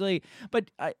technically. But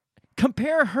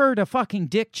compare her to fucking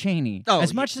Dick Cheney. Oh,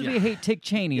 as much as we yeah. hate Dick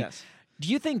Cheney. Yes. Do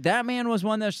you think that man was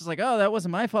one that's just like, oh, that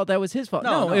wasn't my fault, that was his fault?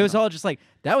 No, no, it was no. all just like,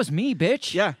 that was me,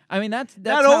 bitch. Yeah. I mean, that's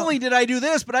Not how- only did I do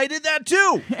this, but I did that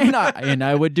too. and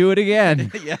I would do it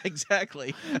again. Yeah,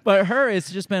 exactly. But her,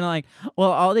 it's just been like,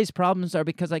 well, all these problems are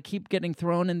because I keep getting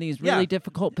thrown in these really Yeah.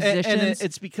 difficult And positions.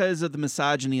 it's because of the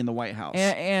misogyny in the White House.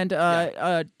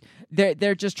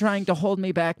 They're just trying to hold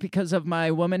me back because of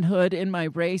my womanhood in my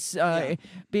race.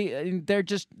 They're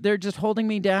just holding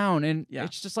me down, and Yeah.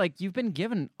 it's just like you've been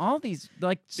given all these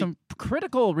like some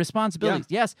critical responsibilities.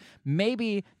 Yes,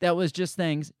 maybe that was just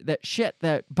things that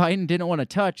Biden didn't want to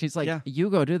touch. He's like, Yeah. you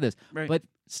go do this, Right. but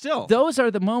Still, those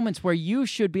are the moments where you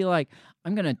should be like,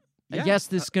 I'm gonna. Yeah. Yes,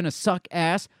 this is gonna suck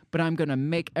ass, but I'm gonna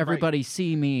make everybody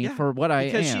see me Yeah, for what I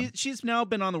because am. she's now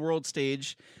been on the world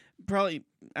stage, probably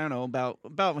I don't know about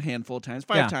a handful of times,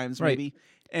 5 Yeah, times right. maybe,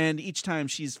 and each time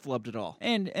she's flubbed it all.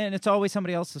 and it's always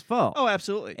somebody else's fault. Oh,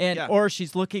 absolutely. and yeah. or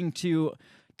she's looking to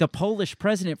the Polish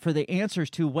president for the answers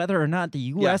to whether or not the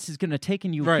U.S. is going to take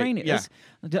in Ukraine. yeah.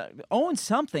 Own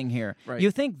something here. Right.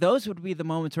 You think those would be the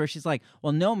moments where she's like,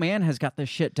 well, no man has got this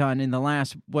shit done in the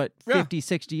last, Yeah. 50,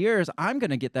 60 years. I'm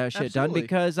going to get that shit done Absolutely.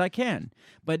 because I can.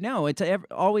 But no, it's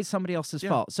always somebody else's Yeah.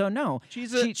 fault. So no,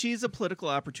 she's a political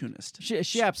opportunist.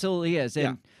 she absolutely is.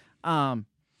 And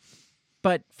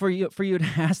but for you to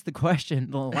ask the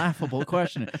question, the laughable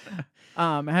question,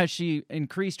 has she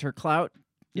increased her clout?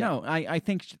 Yeah. No, I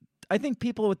think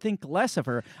people would think less of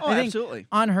her. Oh, I think absolutely.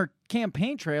 On her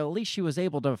campaign trail, at least she was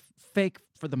able to fake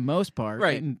for the most part,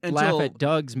 Right, and until- laugh at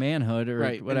Doug's manhood or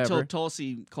Right. whatever. Until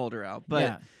Tulsi called her out. But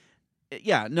yeah.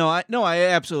 I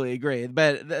absolutely agree.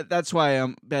 But that's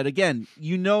why but again,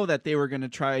 you know that they were going to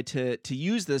try to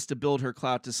use this to build her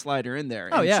clout to slide her in there.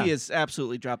 Oh, and yeah. she has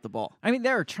absolutely dropped the ball. I mean,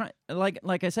 they're trying,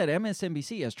 like I said,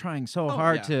 MSNBC is trying so Oh,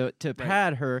 hard yeah. to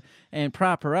pad her and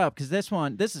prop her up because this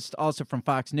is also from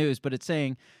Fox News, but it's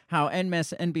saying how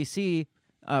MSNBC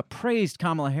praised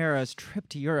Kamala Harris' trip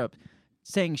to Europe,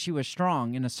 saying she was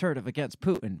strong and assertive against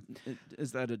Putin.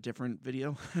 Is that a different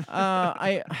video?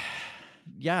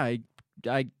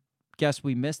 I guess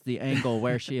we missed the angle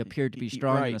where she appeared to be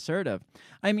strong Right. and assertive.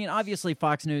 I mean, obviously,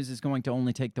 Fox News is going to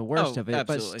only take the worst Oh, of it,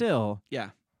 absolutely. but still, Yeah.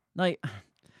 like,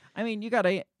 I mean, you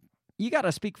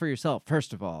gotta speak for yourself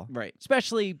first of all, Right.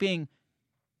 Especially being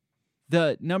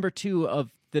the number 2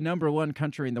 of the number 1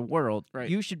 country in the world. Right.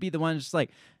 You should be the one just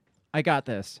like, I got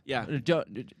this. Yeah.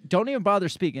 Don't even bother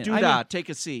speaking. Do I mean, not take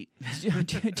a seat.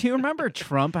 do you remember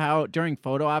Trump? How during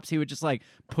photo ops he would just like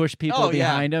push people Oh, yeah.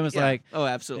 behind him? It's Yeah. like, Oh,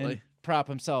 absolutely. and prop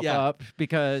himself Yeah. up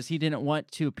because he didn't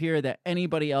want to appear that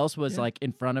anybody else was like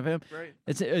in front of him. Right.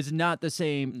 It's not the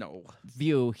same No.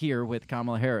 view here with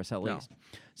Kamala Harris, at No. least.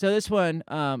 So this one,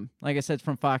 like I said, it's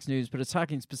from Fox News, but it's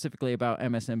talking specifically about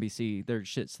MSNBC. They're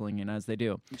shit slinging as they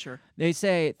do. Sure. They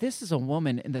say this is a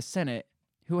woman in the Senate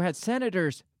who had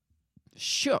senators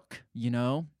shook,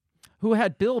 who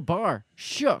had Bill Barr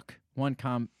shook, one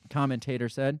commentator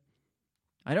said.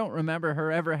 I don't remember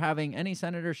her ever having any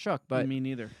senators shook, but Me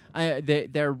neither.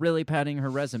 they're really padding her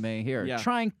resume here, Yeah.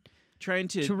 trying Trying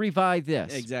to revive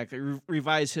this. exactly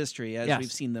revise history as Yes.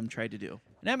 we've seen them try to do.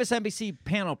 An MSNBC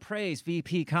panel praised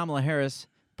VP Kamala Harris'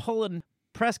 Poland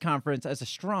press conference as a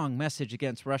strong message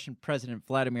against Russian President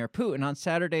Vladimir Putin on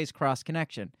Saturday's Cross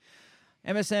Connection.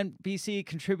 MSNBC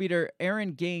contributor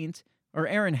Aaron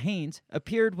Haynes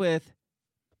appeared with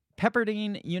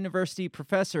Pepperdine University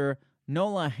professor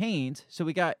Nola Haynes. So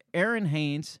we got Aaron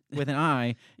Haynes with an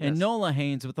I and Yes. Nola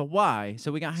Haynes with a Y.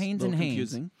 So we got Haynes and Little Haynes.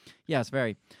 confusing. Yes,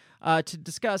 very. To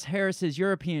discuss Harris's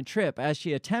European trip as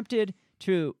she attempted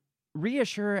to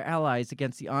reassure allies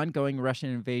against the ongoing Russian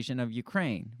invasion of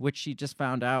Ukraine, which she just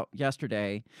found out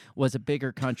yesterday was a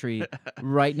bigger country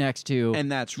right next to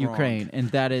And that's wrong. Ukraine, and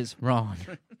that is wrong.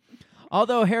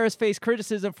 Although Harris faced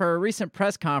criticism for a recent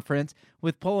press conference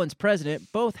with Poland's president,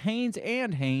 both Haynes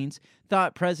and Haynes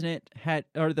thought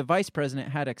the vice president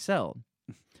had excelled.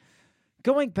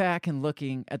 Going back and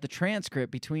looking at the transcript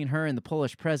between her and the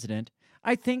Polish president,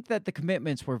 I think that the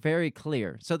commitments were very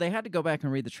clear. So they had to go back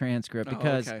and read the transcript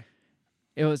because okay.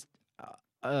 it was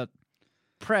a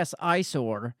press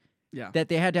eyesore Yeah. that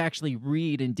they had to actually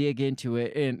read and dig into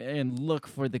it and look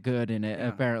for the good in it,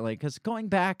 apparently. Because going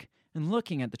back and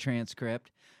looking at the transcript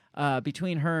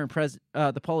between her and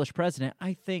the Polish president,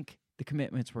 I think the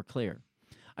commitments were clear.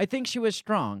 I think she was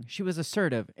strong. She was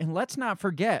assertive. And let's not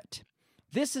forget,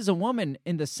 this is a woman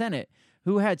in the Senate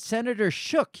who had Senator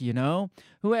Shook,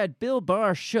 who had Bill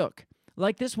Barr shook.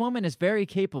 Like, this woman is very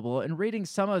capable, and reading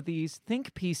some of these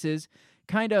think pieces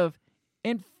kind of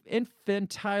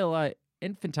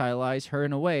infantilize her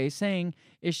in a way, saying,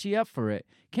 is she up for it?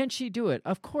 Can she do it?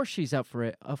 Of course she's up for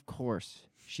it. Of course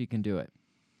she can do it.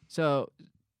 So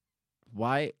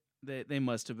why? They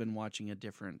must have been watching a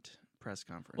different press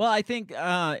conference. Well, I think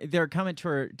they're coming to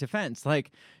her defense.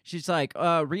 Like, she's like,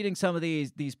 reading some of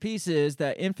these pieces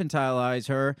that infantilize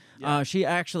her, she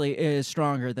actually is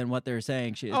stronger than what they're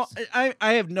saying she is. Oh,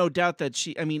 I have no doubt that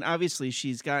obviously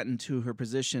she's gotten to her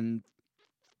position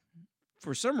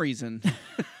for some reason.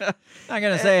 Not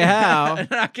going to say how. I'm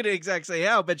not going to exactly say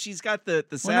how, but she's got the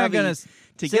We're not savvy gonna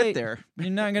to say- get there.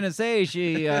 You're not going to say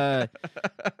she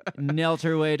knelt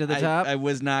her way to the top. I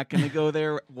was not going to go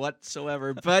there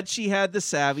whatsoever, but she had the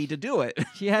savvy to do it.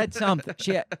 She had something.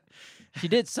 She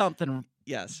did something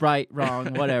Yes. right,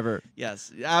 wrong, whatever.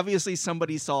 Yes. Obviously,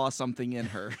 somebody saw something in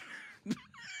her.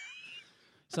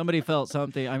 Somebody felt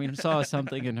something. Saw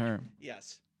something in her.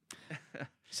 Yes.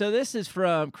 So this is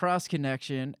from Cross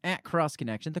Connection, at Cross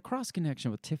Connection, the Cross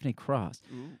Connection with Tiffany Cross.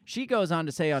 She goes on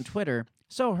to say on Twitter,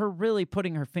 so her really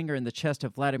putting her finger in the chest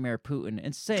of Vladimir Putin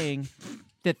and saying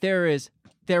that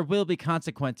there will be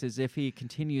consequences if he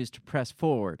continues to press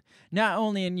forward, not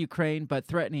only in Ukraine, but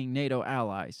threatening NATO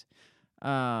allies.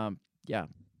 Yeah.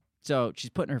 So she's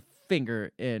putting her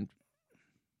finger in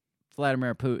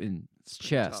Vladimir Putin's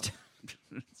chest.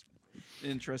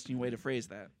 Interesting way to phrase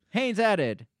that. Haynes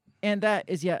added, and that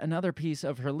is yet another piece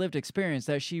of her lived experience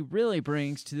that she really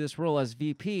brings to this role as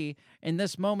VP in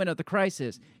this moment of the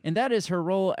crisis. And that is her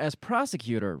role as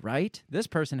prosecutor, right? This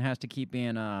person has to keep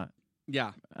being,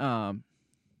 Yeah.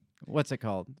 what's it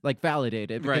called? Like,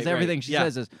 validated. Because Right, everything right. she Yeah.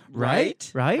 says is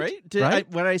right. Did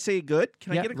I say good?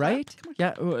 Can I Yeah, get a clap? right?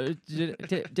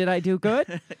 Yeah. Did I do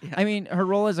good? I mean, her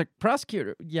role as a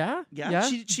prosecutor. Yeah. Yeah.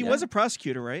 She was a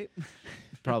prosecutor, right?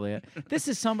 Probably it. This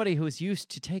is somebody who is used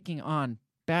to taking on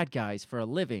bad guys for a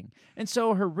living, and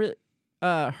so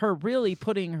her really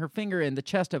putting her finger in the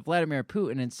chest of Vladimir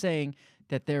Putin and saying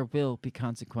that there will be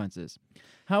consequences.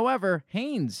 However,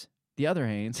 Haynes, the other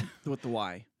Haynes, With the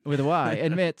Y. with a Y,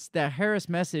 admits that Harris'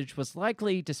 message was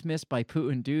likely dismissed by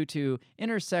Putin due to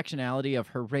intersectionality of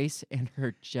her race and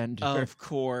her gender. Of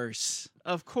course.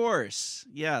 Of course.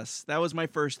 Yes. That was my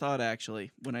first thought, actually,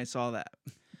 when I saw that.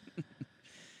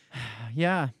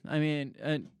 Yeah, I mean,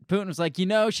 Putin was like,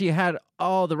 she had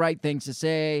all the right things to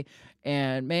say,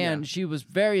 and man, she was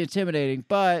very intimidating.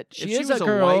 But If she she is was a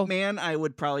girl. white man, I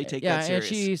would probably take Yeah, that and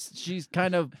serious. she's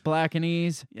kind of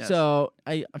Blackanese, Yes. so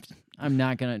I'm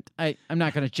not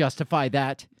gonna justify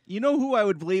that. You know who I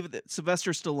would believe? That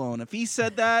Sylvester Stallone. If he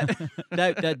said that,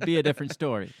 That'd be a different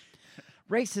story.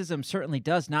 Racism certainly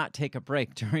does not take a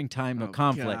break during time of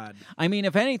conflict. God. I mean,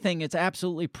 if anything, it's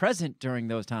absolutely present during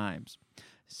those times,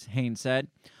 Haynes said.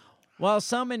 While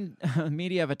some in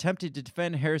media have attempted to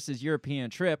defend Harris's European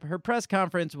trip, her press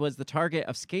conference was the target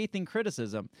of scathing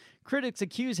criticism. Critics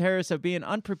accuse Harris of being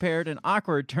unprepared and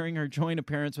awkward during her joint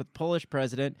appearance with Polish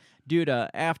President Duda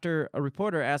after a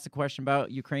reporter asked a question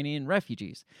about Ukrainian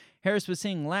refugees. Harris was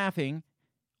seen laughing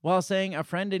while saying, "A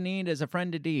friend in need is a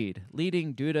friend indeed,"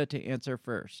 leading Duda to answer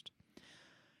first.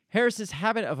 Harris's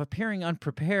habit of appearing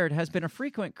unprepared has been a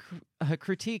frequent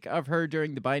critique of her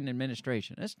during the Biden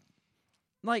administration. It's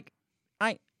like,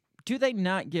 do they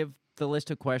not give the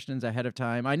list of questions ahead of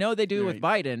time? I know they do with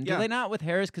Biden. Do Yeah. they not with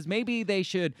Harris? Because maybe they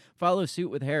should follow suit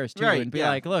with Harris too Right, and be yeah.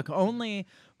 like, look, only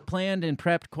planned and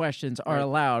prepped questions are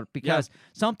allowed, because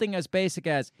something as basic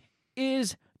as,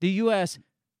 is the U.S.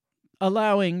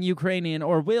 allowing Ukrainian,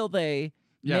 or will they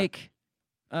make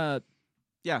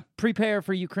prepare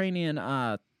for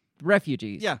Ukrainian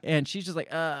refugees? Yeah. And she's just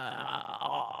like,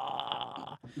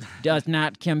 does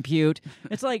not compute.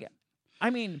 It's like, I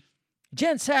mean,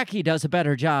 Jen Psaki does a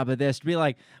better job of this to be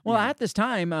like, well, at this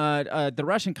time, the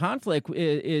Russian conflict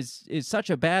is such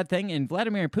a bad thing, and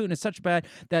Vladimir Putin is such bad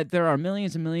that there are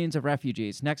millions and millions of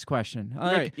refugees. Next question.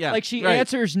 Right, yeah, Like she right.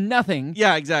 answers nothing.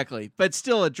 Yeah, exactly. But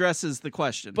still addresses the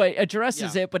question. But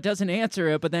addresses it, but doesn't answer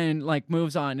it, but then like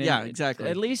moves on. And Yeah, exactly.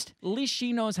 At least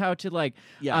she knows how to like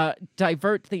Yeah.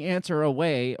 divert the answer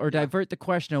away or divert the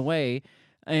question away.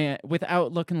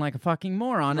 Without looking like a fucking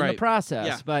moron in the Right. process.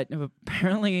 Yeah. But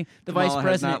apparently the Kamala vice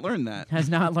president has not learned that. has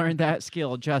not learned that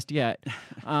skill just yet.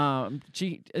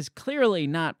 She is clearly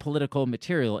not political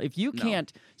material. If you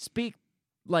can't speak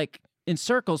like in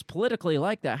circles politically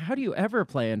like that, how do you ever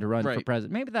plan to run for Right.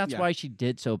 president? Maybe that's Yeah. why she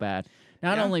did so bad.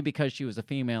 Not Yeah. only because she was a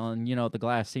female and, the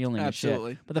glass ceiling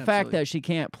Absolutely. and shit, but the fact Absolutely. that she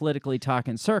can't politically talk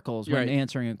in circles when Right.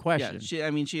 answering a question.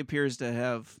 Yeah, she appears to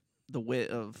have the wit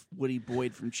of Woody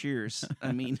Boyd from Cheers.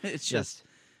 I mean, it's just,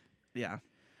 yeah.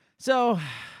 So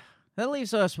that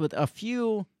leaves us with a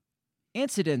few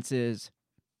incidences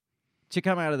to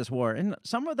come out of this war. And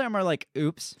some of them are like,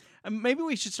 oops. Maybe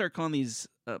we should start calling these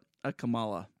a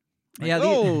Kamala. Like,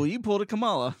 Yeah, you pulled a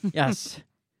Kamala. Yes.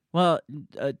 Well,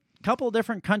 a couple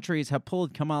different countries have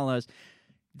pulled Kamalas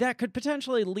that could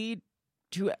potentially lead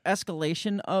to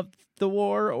escalation of the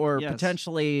war or Yes.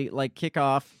 potentially like kick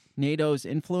off NATO's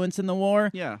influence in the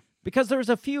war. Yeah. Because there's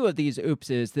a few of these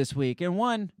oopses this week, and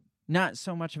one not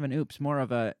so much of an oops, more of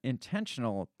a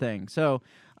intentional thing. So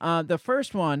the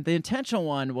first one, the intentional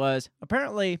one, was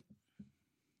apparently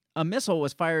a missile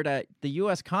was fired at the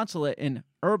U.S. consulate in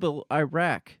Erbil,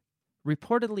 Iraq,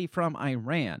 reportedly from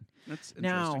Iran. That's interesting.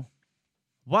 Now,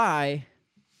 why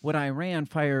would Iran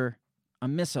fire a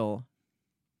missile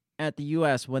at the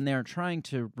U.S. when they're trying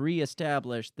to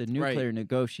reestablish the nuclear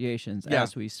negotiations Yeah.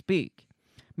 as we speak?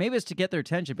 Maybe it's to get their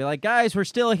attention. Be like, guys, we're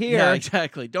still here. Yeah,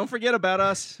 exactly. Don't forget about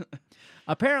us.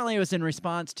 Apparently, it was in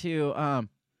response to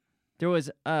there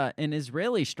was an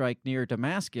Israeli strike near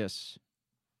Damascus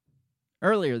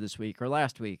earlier this week or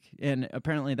last week, and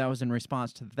apparently that was in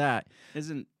response to that.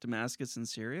 Isn't Damascus in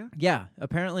Syria? Yeah,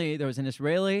 apparently there was an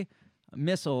Israeli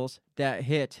missiles that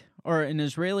hit, or an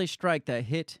Israeli strike that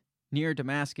hit near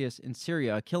Damascus in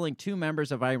Syria, killing 2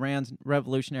 members of Iran's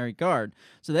Revolutionary Guard.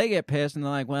 So they get pissed and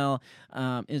they're like, well,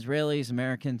 Israelis,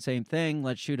 Americans, same thing.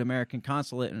 Let's shoot American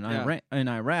consulate in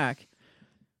Iraq.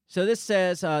 So this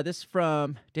says, this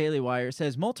from Daily Wire, it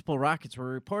says multiple rockets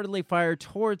were reportedly fired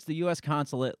towards the U.S.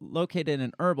 consulate located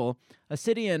in Erbil, a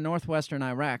city in northwestern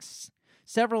Iraq.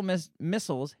 Several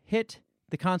missiles hit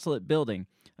the consulate building.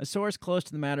 A source close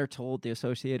to the matter told the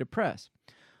Associated Press.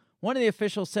 One of the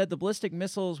officials said the ballistic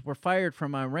missiles were fired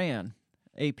from Iran,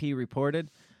 AP reported.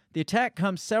 The attack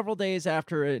comes several days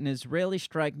after an Israeli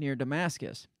strike near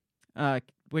Damascus,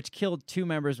 which killed 2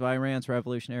 members of Iran's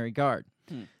Revolutionary Guard.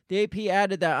 The AP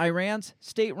added that Iran's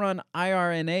state-run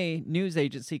IRNA news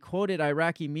agency quoted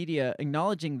Iraqi media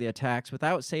acknowledging the attacks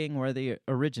without saying where they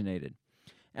originated.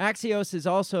 Axios is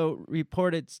also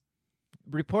reporting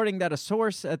that a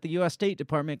source at the U.S. State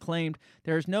Department claimed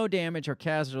there is no damage or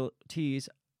casualties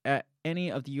at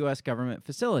any of the U.S. government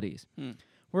facilities.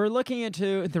 We're looking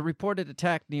into the reported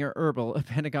attack near Erbil, a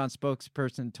Pentagon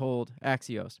spokesperson told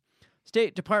Axios.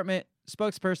 State Department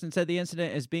spokesperson said the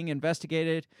incident is being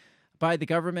investigated by the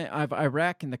government of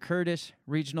Iraq and the Kurdish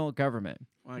regional government.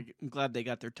 Well, I'm glad they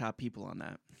got their top people on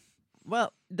that.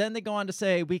 Well, then they go on to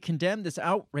say, we condemn this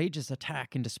outrageous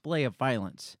attack and display of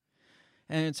violence.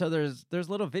 And so there's a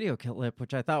little video clip,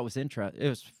 which I thought was interesting. It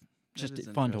was just That is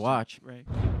fun to interesting. watch. Right.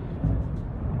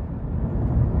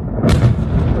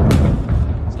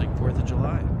 It's like 4th of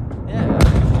July.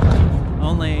 Yeah.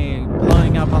 Only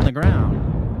blowing up on the ground.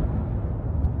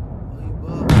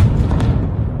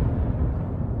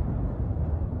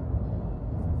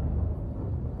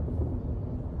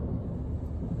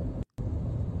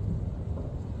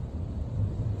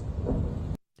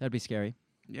 That'd be scary.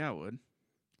 Yeah, it would.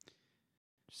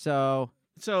 So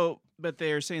But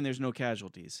they're saying there's no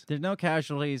casualties. there's no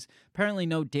casualties, apparently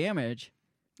no damage.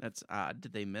 That's odd.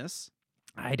 Did they miss?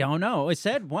 I don't know. It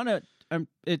said one of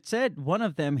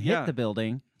them hit Yeah. the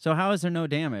building. So how is there no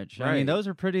damage? I mean, Right. those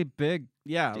are pretty big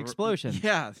Yeah. explosions.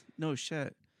 Yeah. No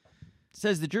shit. It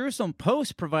says the Jerusalem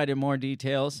Post provided more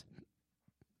details,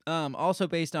 also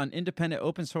based on independent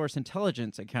open source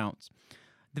intelligence accounts.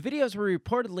 The videos were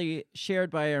reportedly shared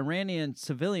by Iranian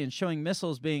civilians showing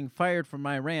missiles being fired from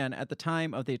Iran at the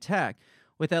time of the attack,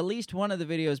 with at least one of the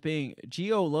videos being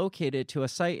geolocated to a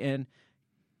site in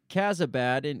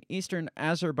Khazabad in eastern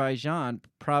Azerbaijan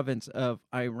province of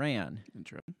Iran.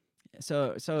 Interesting.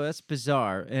 So that's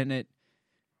bizarre. And it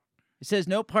says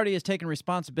no party has taken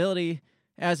responsibility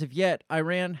as of yet.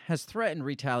 Iran has threatened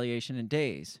retaliation in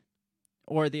days,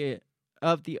 or the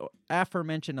of the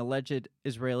aforementioned alleged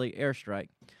Israeli airstrike.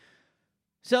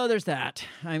 So there's that.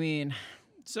 I mean,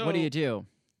 So what do you do?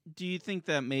 Do you think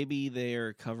that maybe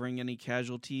they're covering any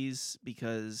casualties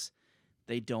because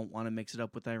they don't want to mix it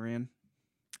up with Iran?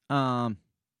 I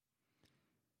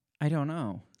don't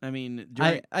know. I mean,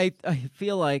 during, I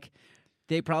feel like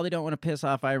they probably don't want to piss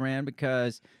off Iran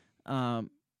because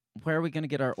where are we going to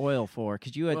get our oil for?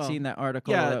 Because you had Well, seen that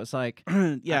article yeah. that was like,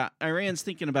 yeah, Iran's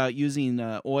thinking about using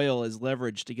oil as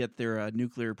leverage to get their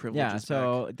nuclear privileges yeah.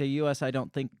 So back. the U.S. I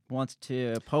don't think wants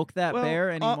to poke that Well, bear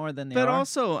any more than they but are.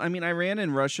 also, I mean, Iran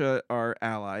and Russia are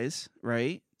allies,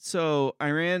 right? So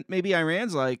maybe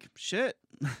Iran's like, shit,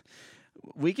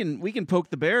 we can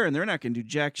poke the bear and they're not going to do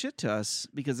jack shit to us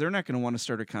because they're not going to want to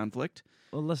start a conflict.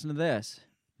 Well, listen to this.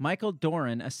 Michael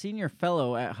Doran, a senior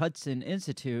fellow at Hudson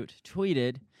Institute,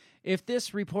 tweeted, "If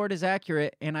this report is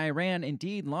accurate and Iran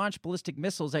indeed launched ballistic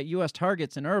missiles at U.S.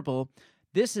 targets in Erbil,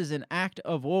 this is an act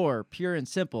of war, pure and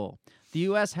simple. The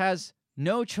U.S. has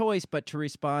no choice but to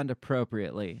respond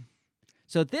appropriately."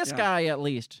 So this Yeah. guy, at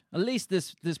least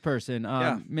this person,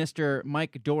 Mr.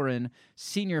 Mike Doran,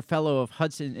 senior fellow of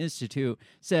Hudson Institute,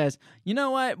 says, "You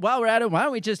know what? While we're at it, why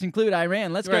don't we just include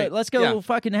Iran? Let's Right. go. Let's go Yeah.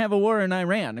 fucking have a war in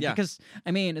Iran. Yeah. Because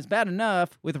I mean, it's bad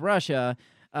enough with Russia.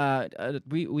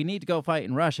 We need to go fight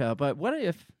in Russia. But what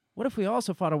if we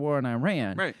also fought a war in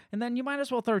Iran? Right. And then you might as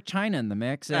well throw China in the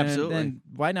mix. And Absolutely. then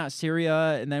why not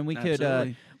Syria? And then we could.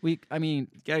 Absolutely. I mean,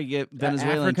 Got to get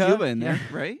Venezuela and Africa? Cuba in there,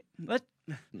 Yeah. right?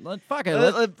 let's fuck it.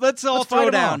 Let's all let's throw fight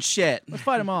 'em down all. shit. Let's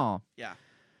fight them all. Yeah.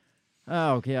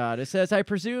 Oh, God. It says, "I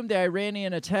presume the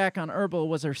Iranian attack on Erbil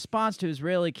was a response to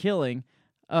Israeli killing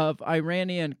of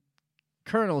Iranian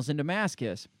colonels in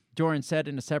Damascus." Doran said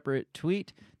in a separate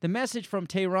tweet, "The message from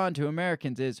Tehran to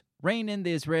Americans is, rein in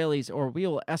the Israelis or we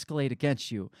will escalate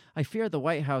against you. I fear the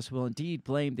White House will indeed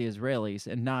blame the Israelis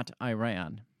and not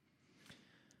Iran."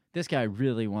 This guy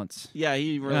really wants... Yeah,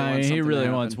 he really I wants mean, he something to really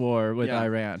happen. wants war with Yeah.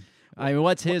 Iran. I mean,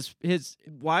 what's his...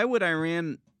 Why would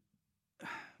Iran?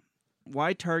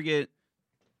 Why target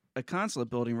a consulate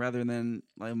building rather than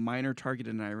like a minor target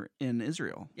in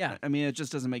Israel? Yeah. I mean, it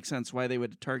just doesn't make sense why they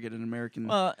would target an American.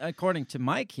 Well, according to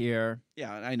Mike here,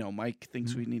 yeah, I know. Mike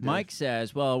thinks we need. Mike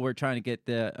says, well, we're trying to get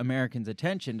the Americans'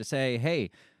 attention to say, hey,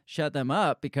 shut them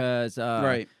up because...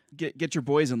 right. Get your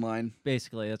boys in line.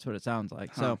 Basically, that's what it sounds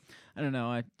like. Huh. So, I don't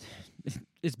know.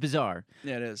 It's bizarre.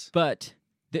 Yeah, it is. But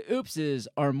the oopses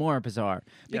are more bizarre.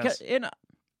 Because Yes.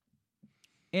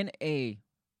 in a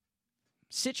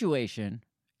situation,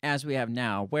 as we have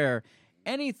now, where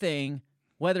anything,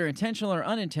 whether intentional or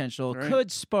unintentional, Right. could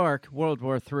spark World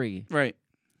War III. Right.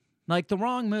 Like, the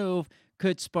wrong move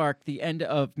could spark the end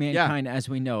of mankind as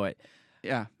we know it.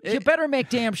 Yeah. You better make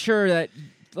damn sure that,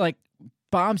 like,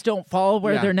 bombs don't fall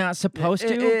where Yeah. they're not supposed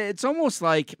to. It's almost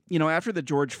like, after the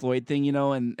George Floyd thing,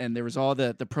 and there was all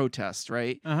the protests,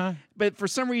 right? Uh-huh. But for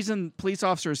some reason, police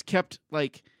officers kept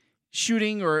like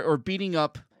shooting or beating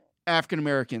up African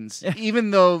Americans,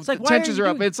 even though like, the why are tensions you are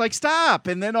up. doing- It's like, stop.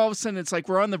 And then all of a sudden, it's like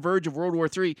we're on the verge of World War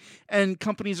III, and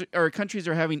countries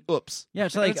are having oops. Yeah,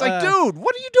 it's And like, it's like, dude,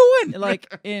 what are you doing?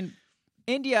 like in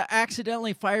India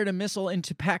accidentally fired a missile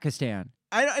into Pakistan.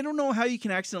 I don't know how you can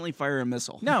accidentally fire a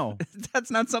missile. No. That's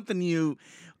not something you.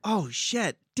 Oh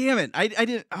shit! Damn it! I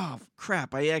didn't. Oh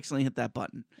crap! I accidentally hit that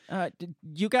button.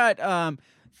 You got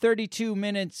 32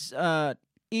 minutes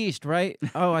east, right?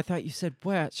 Oh, I thought you said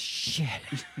west. Shit.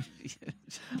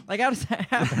 Like, how does that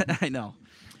happen? I know.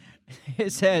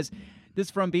 It says, this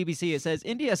is from BBC. It says,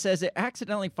 India says it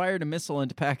accidentally fired a missile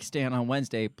into Pakistan on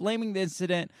Wednesday, blaming the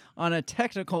incident on a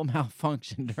technical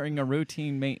malfunction during a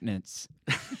routine maintenance.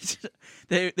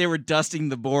 They were dusting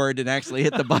the board and actually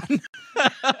hit the button.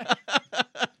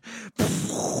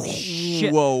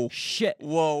 Shit. Whoa. Shit.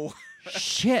 Whoa.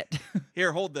 Shit.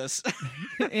 Here, hold this.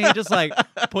 And he just, like,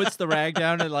 puts the rag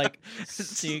down and, like,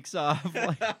 sneaks off.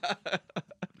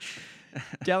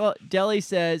 Delhi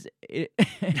says it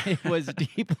was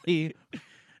deeply...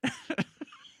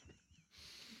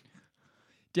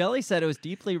 Delhi said it was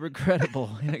deeply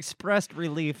regrettable and expressed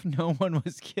relief no one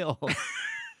was killed.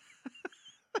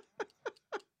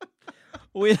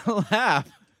 We laugh.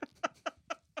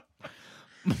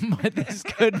 But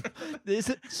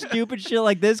this stupid shit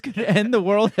like this could end the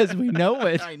world as we know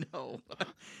it. I know.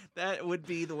 That would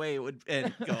be the way it would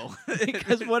go.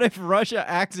 Because what if Russia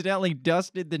accidentally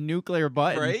dusted the nuclear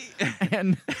button Right?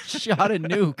 and shot a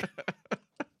nuke?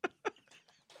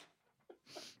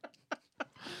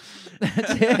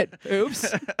 That's it.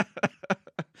 Oops.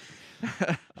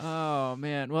 Oh,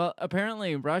 man. Well,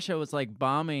 apparently Russia was, like,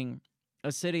 bombing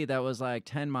a city that was, like,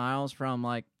 10 miles from,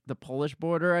 like, the Polish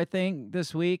border, I think,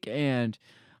 this week. And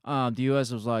The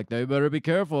U.S. was like, they better be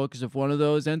careful because if one of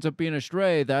those ends up being a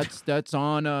stray, that's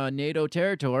on NATO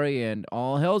territory and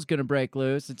all hell's gonna break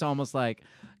loose. It's almost like,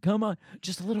 come on,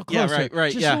 just a little Yeah, closer,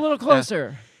 right, just yeah, a little yeah.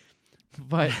 closer.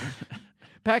 But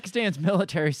Pakistan's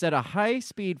military said a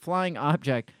high-speed flying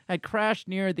object had crashed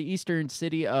near the eastern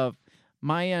city of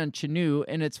Mayan Chinu,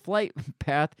 and its flight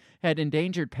path had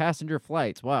endangered passenger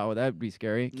flights. Wow, that'd be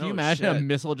scary. Can No you imagine a shit.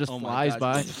 missile just Oh my flies God.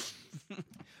 by?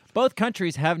 Both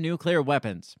countries have nuclear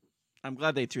weapons. I'm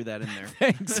glad they threw that in there.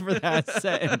 Thanks for that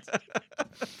sentence.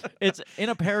 It's in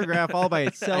a paragraph all by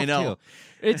itself, I know. too.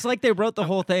 It's like they wrote the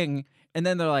whole thing, and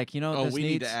then they're like, Oh, this we need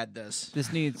needs, to add this.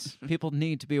 people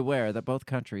need to be aware that both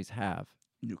countries have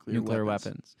nuclear weapons.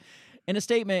 weapons. In a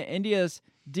statement, India's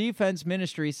defense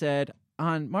ministry said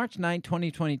on March 9,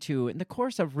 2022, in the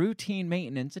course of routine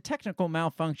maintenance, a technical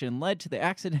malfunction led to the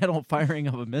accidental firing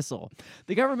of a missile.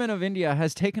 The government of India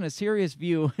has taken a serious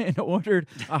view and ordered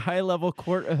a high-level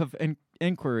court of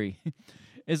inquiry.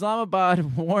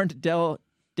 Islamabad warned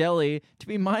Delhi to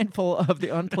be mindful of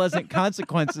the unpleasant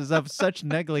consequences of such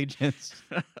negligence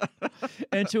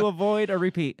and to avoid a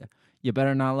repeat. You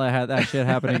better not let that shit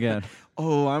happen again.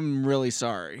 Oh, I'm really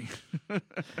sorry.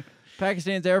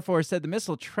 Pakistan's Air Force said the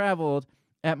missile traveled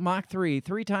at Mach 3,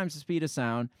 3 times the speed of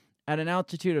sound, at an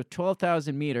altitude of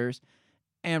 12,000 meters,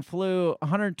 and flew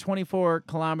 124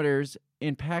 kilometers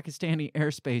in Pakistani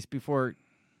airspace before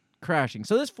crashing.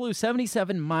 So this flew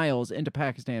 77 miles into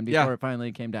Pakistan before Yeah. it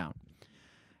finally came down.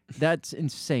 That's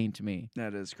insane to me.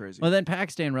 That is crazy. Well, then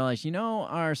Pakistan realized,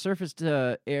 our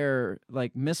surface-to-air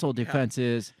missile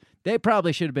defenses, they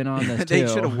probably should have been on this too. They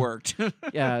should have worked.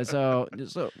 Yeah, so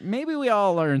maybe we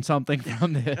all learned something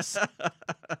from this.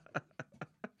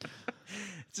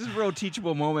 It's just a real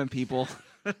teachable moment, people.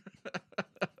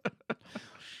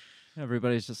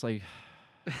 Everybody's just like,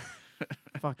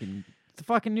 it's the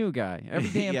fucking new guy every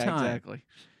damn yeah, time. exactly.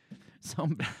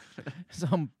 Some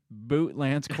boot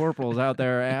lance corporals out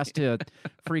there asked to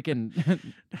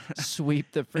freaking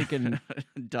sweep the freaking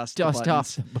Dust dust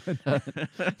off buttons.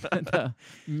 the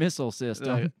missile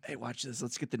system. Like, hey, watch this.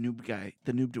 Let's get the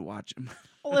noob to watch him.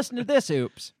 Well, listen to this,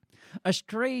 oops. A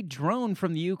stray drone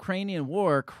from the Ukrainian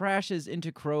war crashes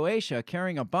into Croatia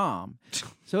carrying a bomb.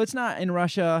 So it's not in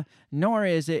Russia, nor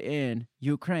is it in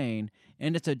Ukraine,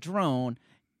 and it's a drone,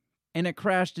 and it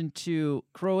crashed into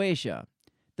Croatia.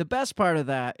 The best part of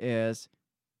that is,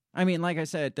 like I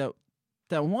said,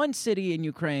 the one city in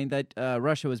Ukraine that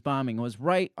Russia was bombing was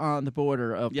right on the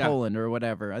border of Poland or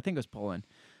whatever. I think it was Poland.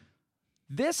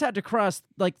 This had to cross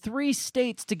like 3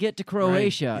 states to get to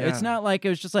Croatia. Right, yeah. It's not like it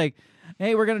was just like,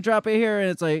 hey, we're going to drop it here, and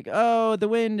it's like, oh, the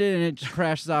wind, and it just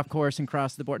crashes off course and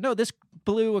crosses the border. No, this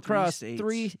blew across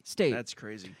 3 states. That's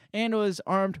crazy. And it was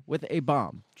armed with a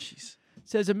bomb. Jeez. It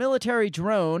says a military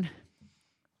drone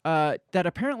that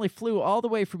apparently flew all the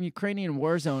way from Ukrainian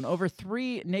war zone over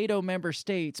 3 NATO member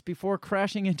states before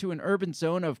crashing into an urban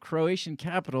zone of Croatian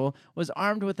capital was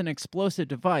armed with an explosive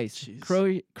device.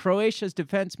 Croatia's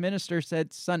defense minister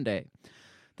said Sunday.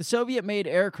 The Soviet-made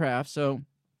aircraft, so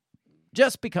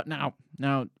just because... Now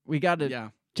we got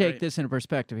to take this into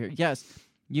perspective here. Yes,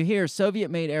 you hear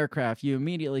Soviet-made aircraft, you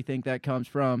immediately think that comes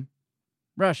from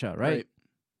Russia, right?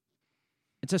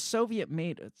 It's a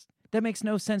Soviet-made... That makes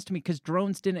no sense to me because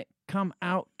drones didn't come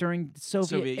out during the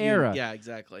Soviet era. Yeah,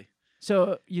 exactly.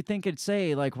 So you think it'd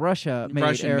say like Russia-made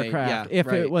Russian-made, aircraft yeah, if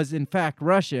right. it was in fact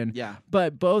Russian. Yeah.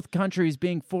 But both countries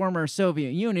being former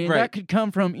Soviet Union, Right. that could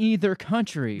come from either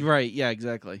country. Right, yeah,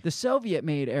 exactly. The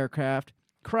Soviet-made aircraft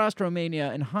crossed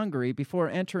Romania and Hungary before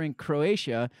entering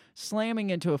Croatia,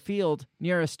 slamming into a field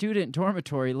near a student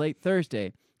dormitory late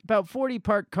Thursday. About 40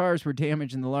 parked cars were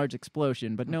damaged in the large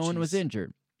explosion, but no one was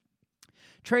injured.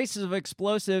 Traces of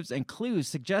explosives and clues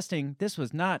suggesting this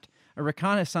was not a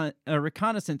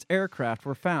reconnaissance aircraft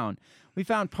were found. We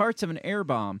found parts of an air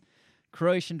bomb,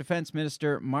 Croatian Defense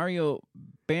Minister Mario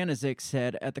Banazic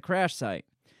said at the crash site.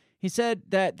 He said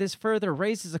that this further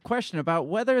raises a question about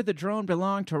whether the drone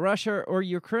belonged to Russia or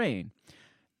Ukraine.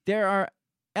 There are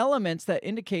elements that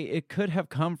indicate it could have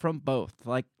come from both.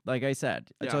 Like I said,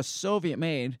 it's a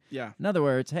Soviet-made. Yeah. In other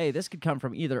words, hey, this could come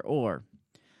from either or.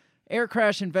 Air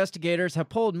crash investigators have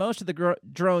pulled most of the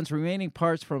drone's remaining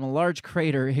parts from a large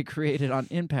crater it created on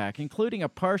impact, including a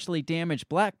partially damaged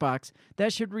black box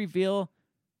that should reveal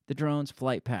the drone's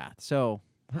flight path. So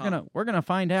we're gonna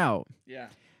find out. Yeah.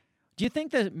 Do you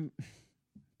think that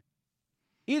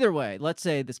either way, let's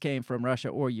say this came from Russia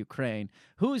or Ukraine,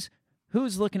 who's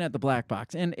looking at the black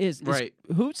box, and is Right.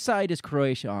 whose side is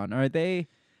Croatia on? Are they?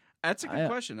 That's a good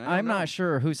question. I'm not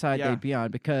sure whose side Yeah. they'd be on,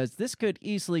 because this could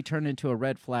easily turn into a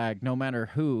red flag no matter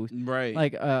who. Right.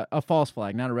 Like a false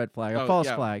flag, not a red flag, a Oh, false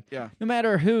yeah, flag. yeah. No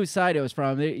matter whose side it was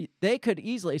from, they could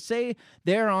easily say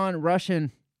they're on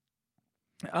Russian,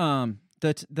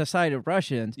 the side of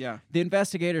Russians. Yeah. The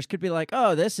investigators could be like,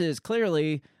 oh, this is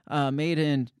clearly made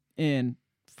in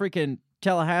freaking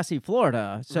Tallahassee,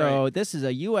 Florida. So Right. this is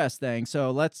a U.S. thing.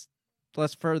 So let's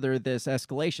further this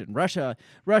escalation.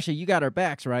 Russia, you got our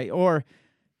backs, right? Or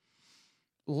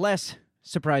less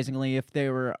surprisingly, if they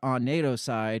were on NATO's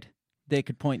side, they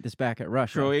could point this back at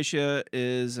Russia. Croatia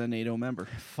is a NATO member.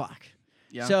 Fuck.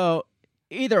 Yeah. So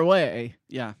either way,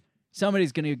 yeah.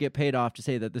 somebody's going to get paid off to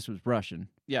say that this was Russian.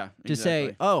 Yeah. To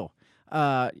say, oh,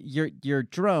 your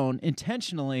drone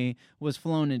intentionally was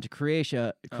flown into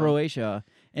Croatia,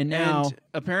 and now And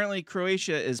apparently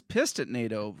Croatia is pissed at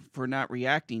NATO for not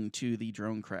reacting to the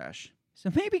drone crash. so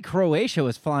maybe Croatia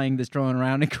was flying this drone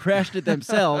around and crashed it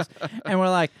themselves, and we're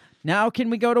like, now can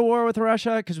we go to war with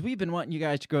Russia? Because we've been wanting you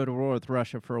guys to go to war with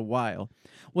Russia for a while.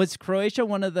 Was Croatia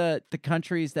one of the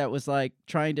countries that was like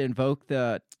trying to invoke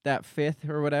that fifth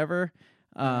or whatever?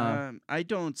 I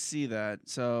don't see that.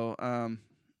 So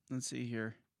let's see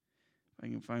here. I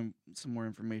can find some more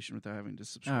information without having to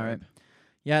subscribe. All right.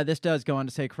 Yeah, this does go on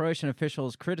to say Croatian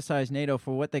officials criticized NATO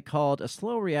for what they called a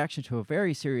slow reaction to a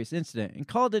very serious incident and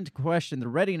called into question the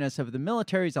readiness of the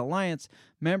military's alliance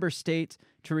member states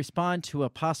to respond to a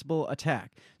possible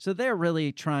attack. So they're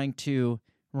really trying to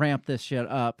ramp this shit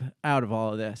up out of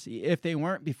all of this. If they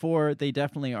weren't before, they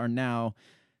definitely are now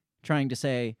trying to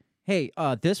say, hey,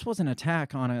 this was an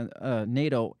attack on a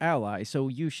NATO ally, so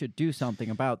you should do something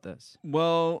about this.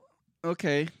 Well,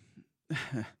 okay.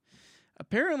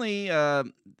 Apparently,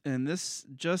 and this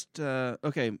just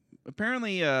okay.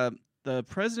 Apparently, the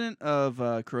president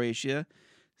of Croatia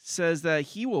says that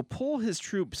he will pull his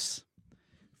troops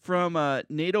from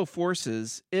NATO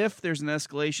forces if there's an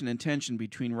escalation in tension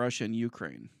between Russia and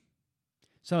Ukraine.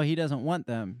 So he doesn't want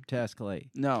them to escalate.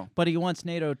 No, But he wants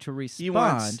NATO to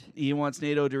respond. He wants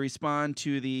NATO to respond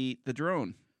to the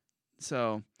drone.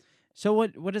 So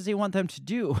what does he want them to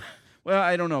do? well,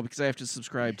 I don't know because I have to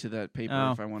subscribe to that paper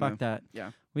Oh, if I want to. fuck that.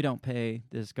 Yeah. We don't pay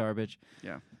this garbage.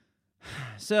 Yeah.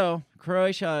 So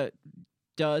Croatia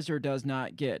does or does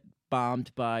not get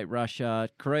bombed by Russia.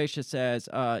 Croatia says,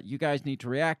 you guys need to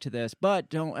react to this, but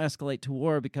don't escalate to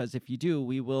war, because if you do,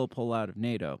 we will pull out of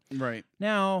NATO. Right.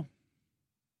 Now,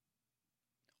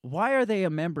 why are they a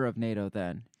member of NATO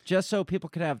then? Just so people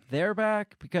could have their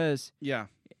back? Because Yeah.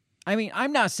 I mean,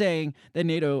 I'm not saying that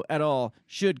NATO at all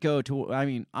should go to. I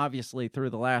mean, obviously, through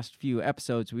the last few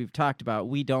episodes we've talked about,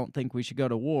 we don't think we should go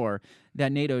to war,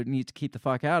 that NATO needs to keep the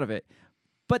fuck out of it.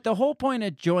 But the whole point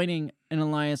of joining an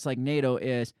alliance like NATO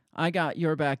is, I got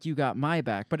your back, you got my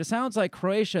back. But it sounds like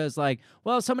Croatia is like,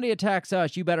 well, if somebody attacks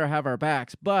us, you better have our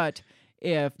backs. But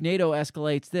if NATO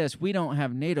escalates this, we don't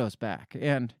have NATO's back.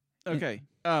 And Okay.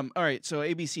 All right. So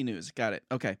ABC News. Got it.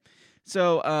 Okay.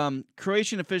 So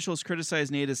Croatian officials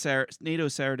criticized NATO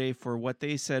Saturday for what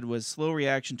they said was slow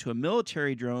reaction to a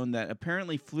military drone that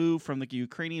apparently flew from the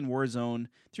Ukrainian war zone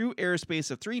through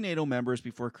airspace of 3 NATO members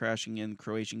before crashing in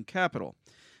Croatian capital.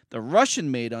 The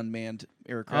Russian-made unmanned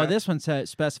aircraft. oh, this one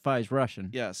specifies Russian.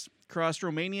 Yes. Crossed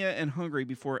Romania and Hungary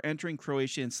before entering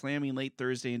Croatia and slamming late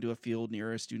Thursday into a field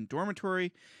near a student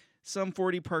dormitory. Some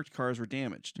 40 parked cars were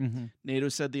damaged. Mm-hmm. NATO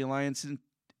said the alliance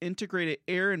integrated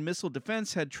air and missile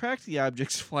defense had tracked the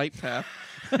object's flight path.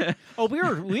 Oh,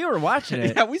 we were watching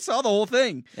it. Yeah, we saw the whole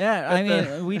thing. Yeah, I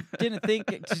mean, we didn't think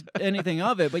anything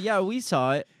of it, but yeah, we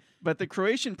saw it. But the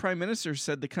Croatian prime minister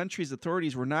said the country's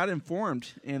authorities were not informed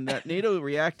and that NATO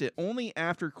reacted only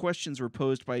after questions were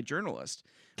posed by journalists.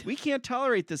 We can't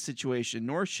tolerate this situation,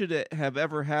 nor should it have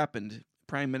ever happened,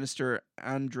 Prime Minister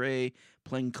Andrej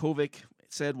Plenković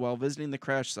said while visiting the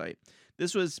crash site.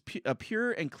 This was a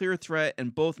pure and clear threat,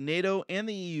 and both NATO and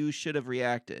the EU should have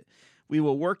reacted. We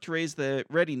will work to raise the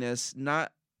readiness,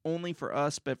 not only for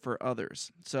us, but for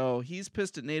others. So he's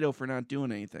pissed at NATO for not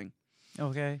doing anything.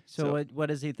 Okay, so what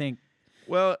does he think?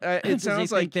 Well, it Does he sounds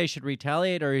think like they should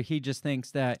retaliate, or he just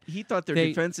thinks that? he thought their they-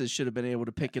 defenses should have been able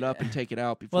to pick it up and take it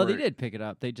out before. Well, they did pick it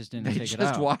up. They just didn't They take just it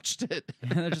out. watched it.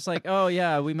 And they're just like, oh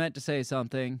yeah, we meant to say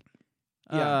something.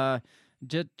 Yeah.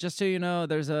 Just so you know,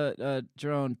 there's a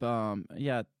drone bomb.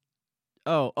 Yeah.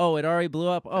 Oh, it already blew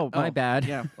up. Oh, my bad.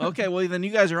 Yeah. Okay. Well, then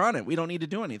you guys are on it. We don't need to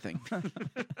do anything.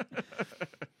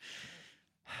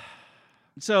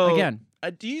 So Again.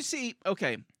 do you see?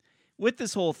 Okay, with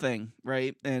this whole thing,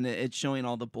 right? And it's showing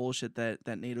all the bullshit that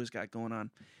NATO's got going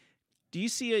on. Do you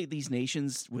see these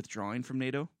nations withdrawing from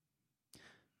NATO?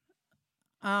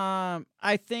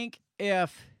 I think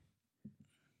if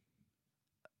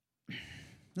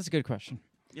That's a good question.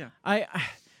 Yeah.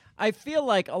 I feel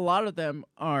like a lot of them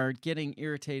are getting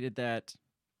irritated that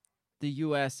the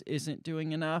U.S. isn't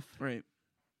doing enough. Right.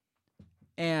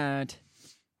 And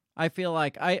I feel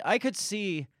like I could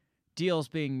see deals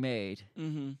being made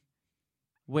Mm-hmm.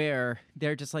 where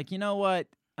they're just like, you know what?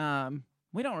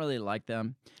 We don't really like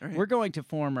them. Right. We're going to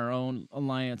form our own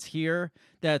alliance here.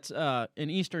 That's an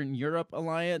Eastern Europe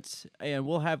alliance, and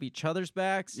we'll have each other's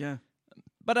backs. Yeah.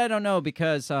 But I don't know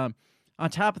because on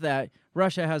top of that,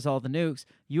 Russia has all the nukes.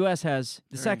 U.S. has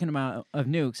the Right. second amount of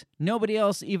nukes. Nobody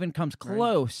else even comes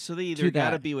close. So they to either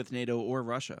got to that. be with NATO or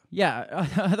Russia. Yeah.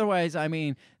 Otherwise, I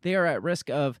mean, they are at risk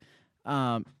of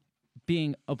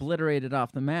being obliterated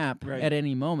off the map Right. at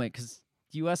any moment because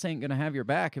the U.S. ain't going to have your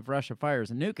back if Russia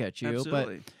fires a nuke at you.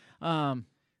 Absolutely.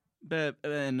 But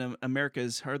And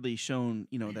America's hardly shown,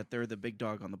 that they're the big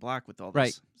dog on the block with all this.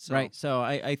 right, So, right. So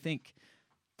I think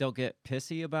they'll get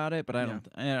pissy about it, but I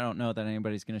don't know that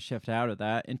anybody's going to shift out of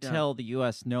that until the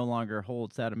U.S. no longer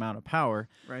holds that amount of power.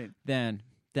 Right. Then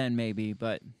maybe,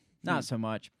 but not so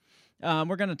much.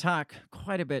 We're going to talk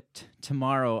quite a bit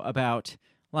tomorrow about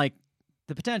like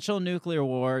the potential nuclear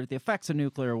war, the effects of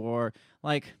nuclear war,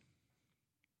 like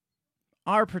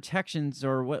our protections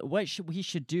or what we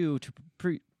should do to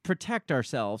protect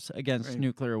ourselves against Right.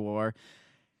 nuclear war.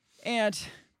 And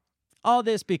all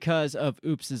this because of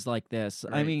oopses like this. I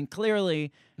Right. mean,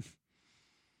 clearly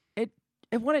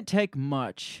it wouldn't take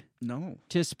much No.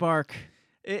 to spark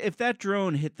If that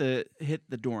drone hit the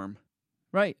dorm,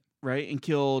 right. right, and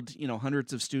killed,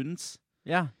 hundreds of students.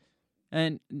 Yeah.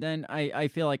 And then I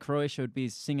feel like Croatia would be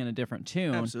singing a different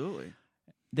tune. Absolutely.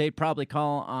 They'd probably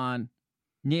call on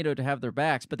NATO to have their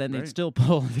backs, but then they'd Right. still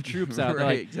pull the troops out. They're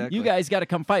Right, like, exactly. you guys got to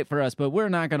come fight for us, but we're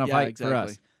not going to Yeah, fight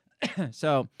exactly. for us.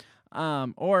 So,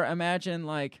 or imagine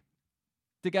like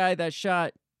the guy that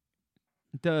shot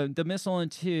the missile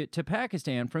into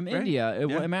Pakistan from Right. India.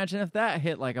 Yeah. Imagine if that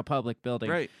hit like a public building.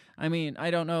 Right. I mean,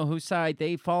 I don't know whose side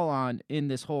they fall on in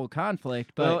this whole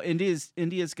conflict, but Well,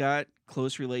 India's got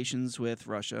close relations with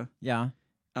Russia. yeah.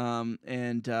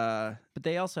 And But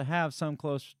they also have some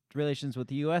close relations with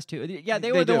the U.S. too. Yeah, they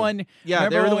They were the do. one. yeah, remember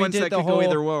they're the when we ones did that the could whole, go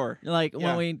either war. Like Yeah.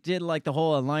 when we did like the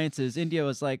whole alliances, India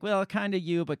was like, well, kind of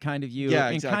you, but kind of you, Yeah,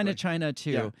 and kind exactly. of China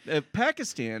too. Yeah.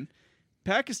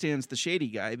 Pakistan's the shady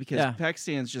guy because Yeah.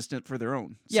 Pakistan's just in it for their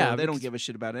own. So Yeah, they don't because give a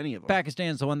shit about any of them.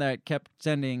 Pakistan's the one that kept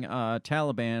sending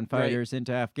Taliban fighters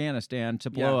into Afghanistan to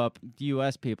blow Yeah. up the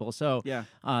U.S. people. So Yeah.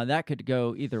 that could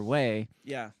go either way.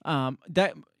 Yeah.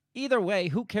 That either way,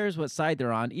 who cares what side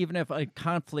they're on? Even if a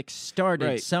conflict started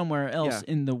Right. somewhere else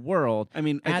Yeah. in the world, I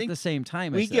mean, I at think the same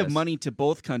time, we as give this, money to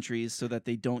both countries so that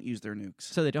they don't use their nukes.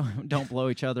 so they don't blow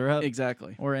each other up.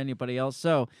 Exactly. Or anybody else.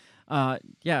 So,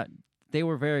 yeah, they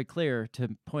were very clear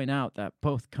to point out that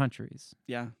both countries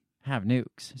Yeah. have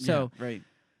nukes. So, yeah, right.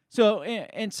 so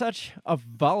in such a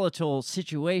volatile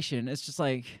situation, it's just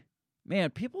like,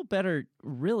 man, people better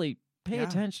really pay Yeah.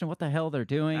 attention to what the hell they're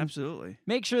doing. Absolutely.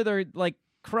 Make sure they're like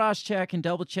cross-check and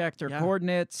double-check their Yeah.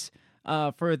 coordinates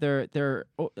for their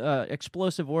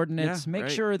explosive ordnance. Yeah, Make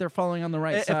right. sure they're falling on the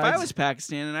right If sides. I was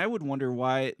Pakistan, and I would wonder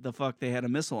why the fuck they had a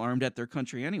missile armed at their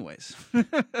country, anyways.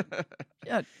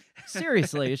 Yeah,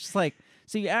 seriously, it's just like,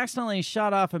 so you accidentally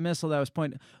shot off a missile that was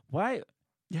pointed. Why?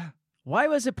 Yeah. Why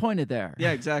was it pointed there?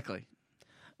 Yeah, exactly.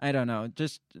 I don't know.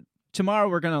 Just tomorrow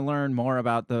we're going to learn more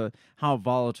about how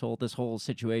volatile this whole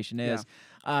situation is.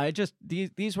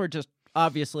 These were just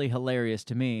obviously hilarious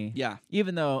to me. Yeah.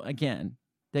 Even though, again,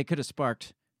 they could have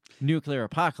sparked nuclear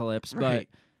apocalypse, Right.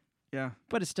 Yeah.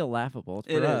 but it's still laughable for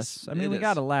It us. is. I mean, It we is.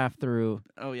 got to laugh through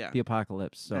Oh yeah. the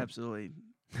apocalypse. So Absolutely.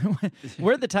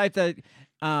 we're the type that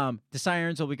the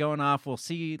sirens will be going off. We'll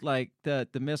see like the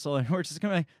missile, and we're just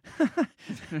gonna be like,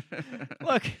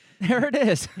 look, there it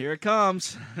is. Here it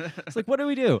comes. It's like, what do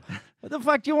we do? What the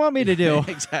fuck do you want me to do?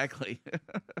 Exactly.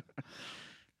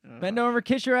 Bend over,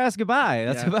 kiss your ass goodbye.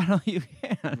 That's Yeah. about all you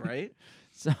can. Right?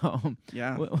 So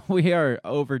Yeah. we are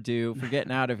overdue for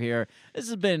getting out of here. This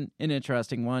has been an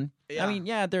interesting one. Yeah. I mean,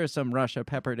 yeah, there's some Russia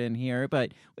peppered in here,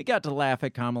 but we got to laugh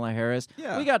at Kamala Harris.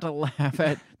 Yeah. We got to laugh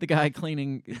at the guy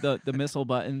cleaning the missile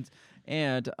buttons,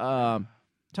 and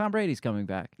Tom Brady's coming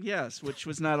back. Yes, which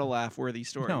was not a laugh-worthy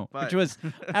story. No, but which was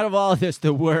out of all of this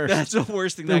the worst. that's the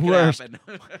worst thing The that could worst. happen.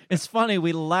 It's funny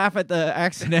we laugh at the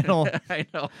accidental I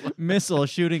know. missile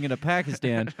shooting into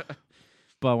Pakistan.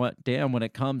 But when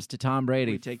it comes to Tom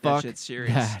Brady, We take fuck that shit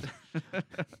serious. that.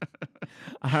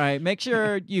 All right, make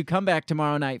sure you come back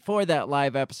tomorrow night for that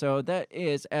live episode. That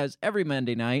is as every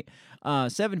Monday night,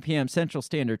 7 p.m. Central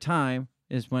Standard Time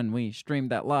is when we stream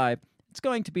that live. It's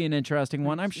going to be an interesting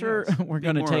one. I'm sure Yes. we're Be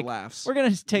going to more take laughs. we're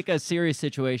going to take a serious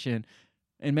situation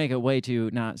and make it way too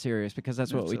not serious, because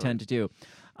that's what we Absolutely. tend to do.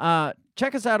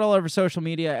 Check us out all over social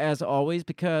media as always,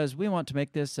 because we want to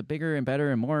make this a bigger and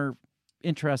better and more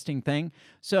interesting thing.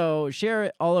 So share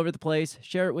it all over the place.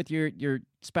 Share it with your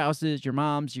spouses, your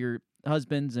moms, your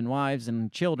husbands and wives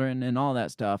and children and all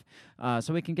that stuff,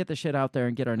 so we can get the shit out there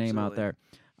and get our name out there.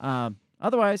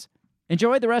 Otherwise,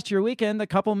 enjoy the rest of your weekend. The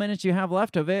couple minutes you have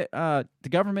left of it. The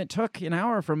government took an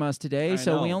hour from us today, I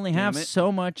so we know. only Damn have it.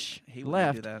 so much I hate when they do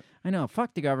left. that. I know.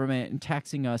 Fuck the government and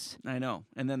taxing us. I know.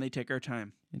 And then they take our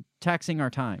time. Taxing our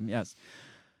time, yes.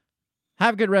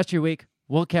 Have a good rest of your week.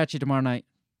 We'll catch you tomorrow night.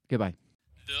 Goodbye.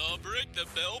 The Break the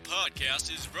Bell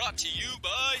podcast is brought to you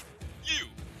by you.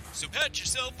 So pat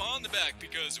yourself on the back,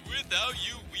 because without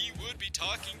you, we would be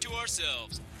talking to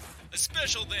ourselves. A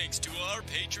special thanks to our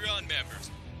Patreon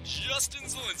members, Justin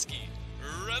Zielinski,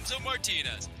 Remzo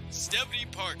Martinez, Stephanie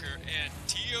Parker, and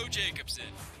T.O. Jacobson.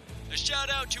 A shout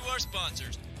out to our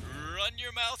sponsors, Run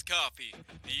Your Mouth Coffee,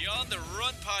 the On the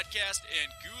Run podcast,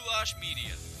 and Goulash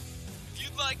Media. If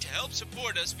you'd like to help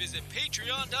support us, visit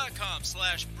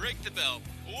patreon.com/breakthebell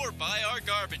or buy our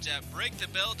garbage at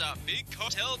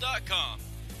breakthebell.bigcartel.com.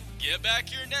 Get back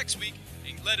here next week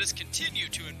and let us continue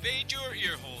to invade your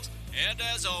ear holes. And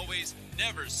as always,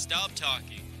 never stop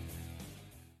talking.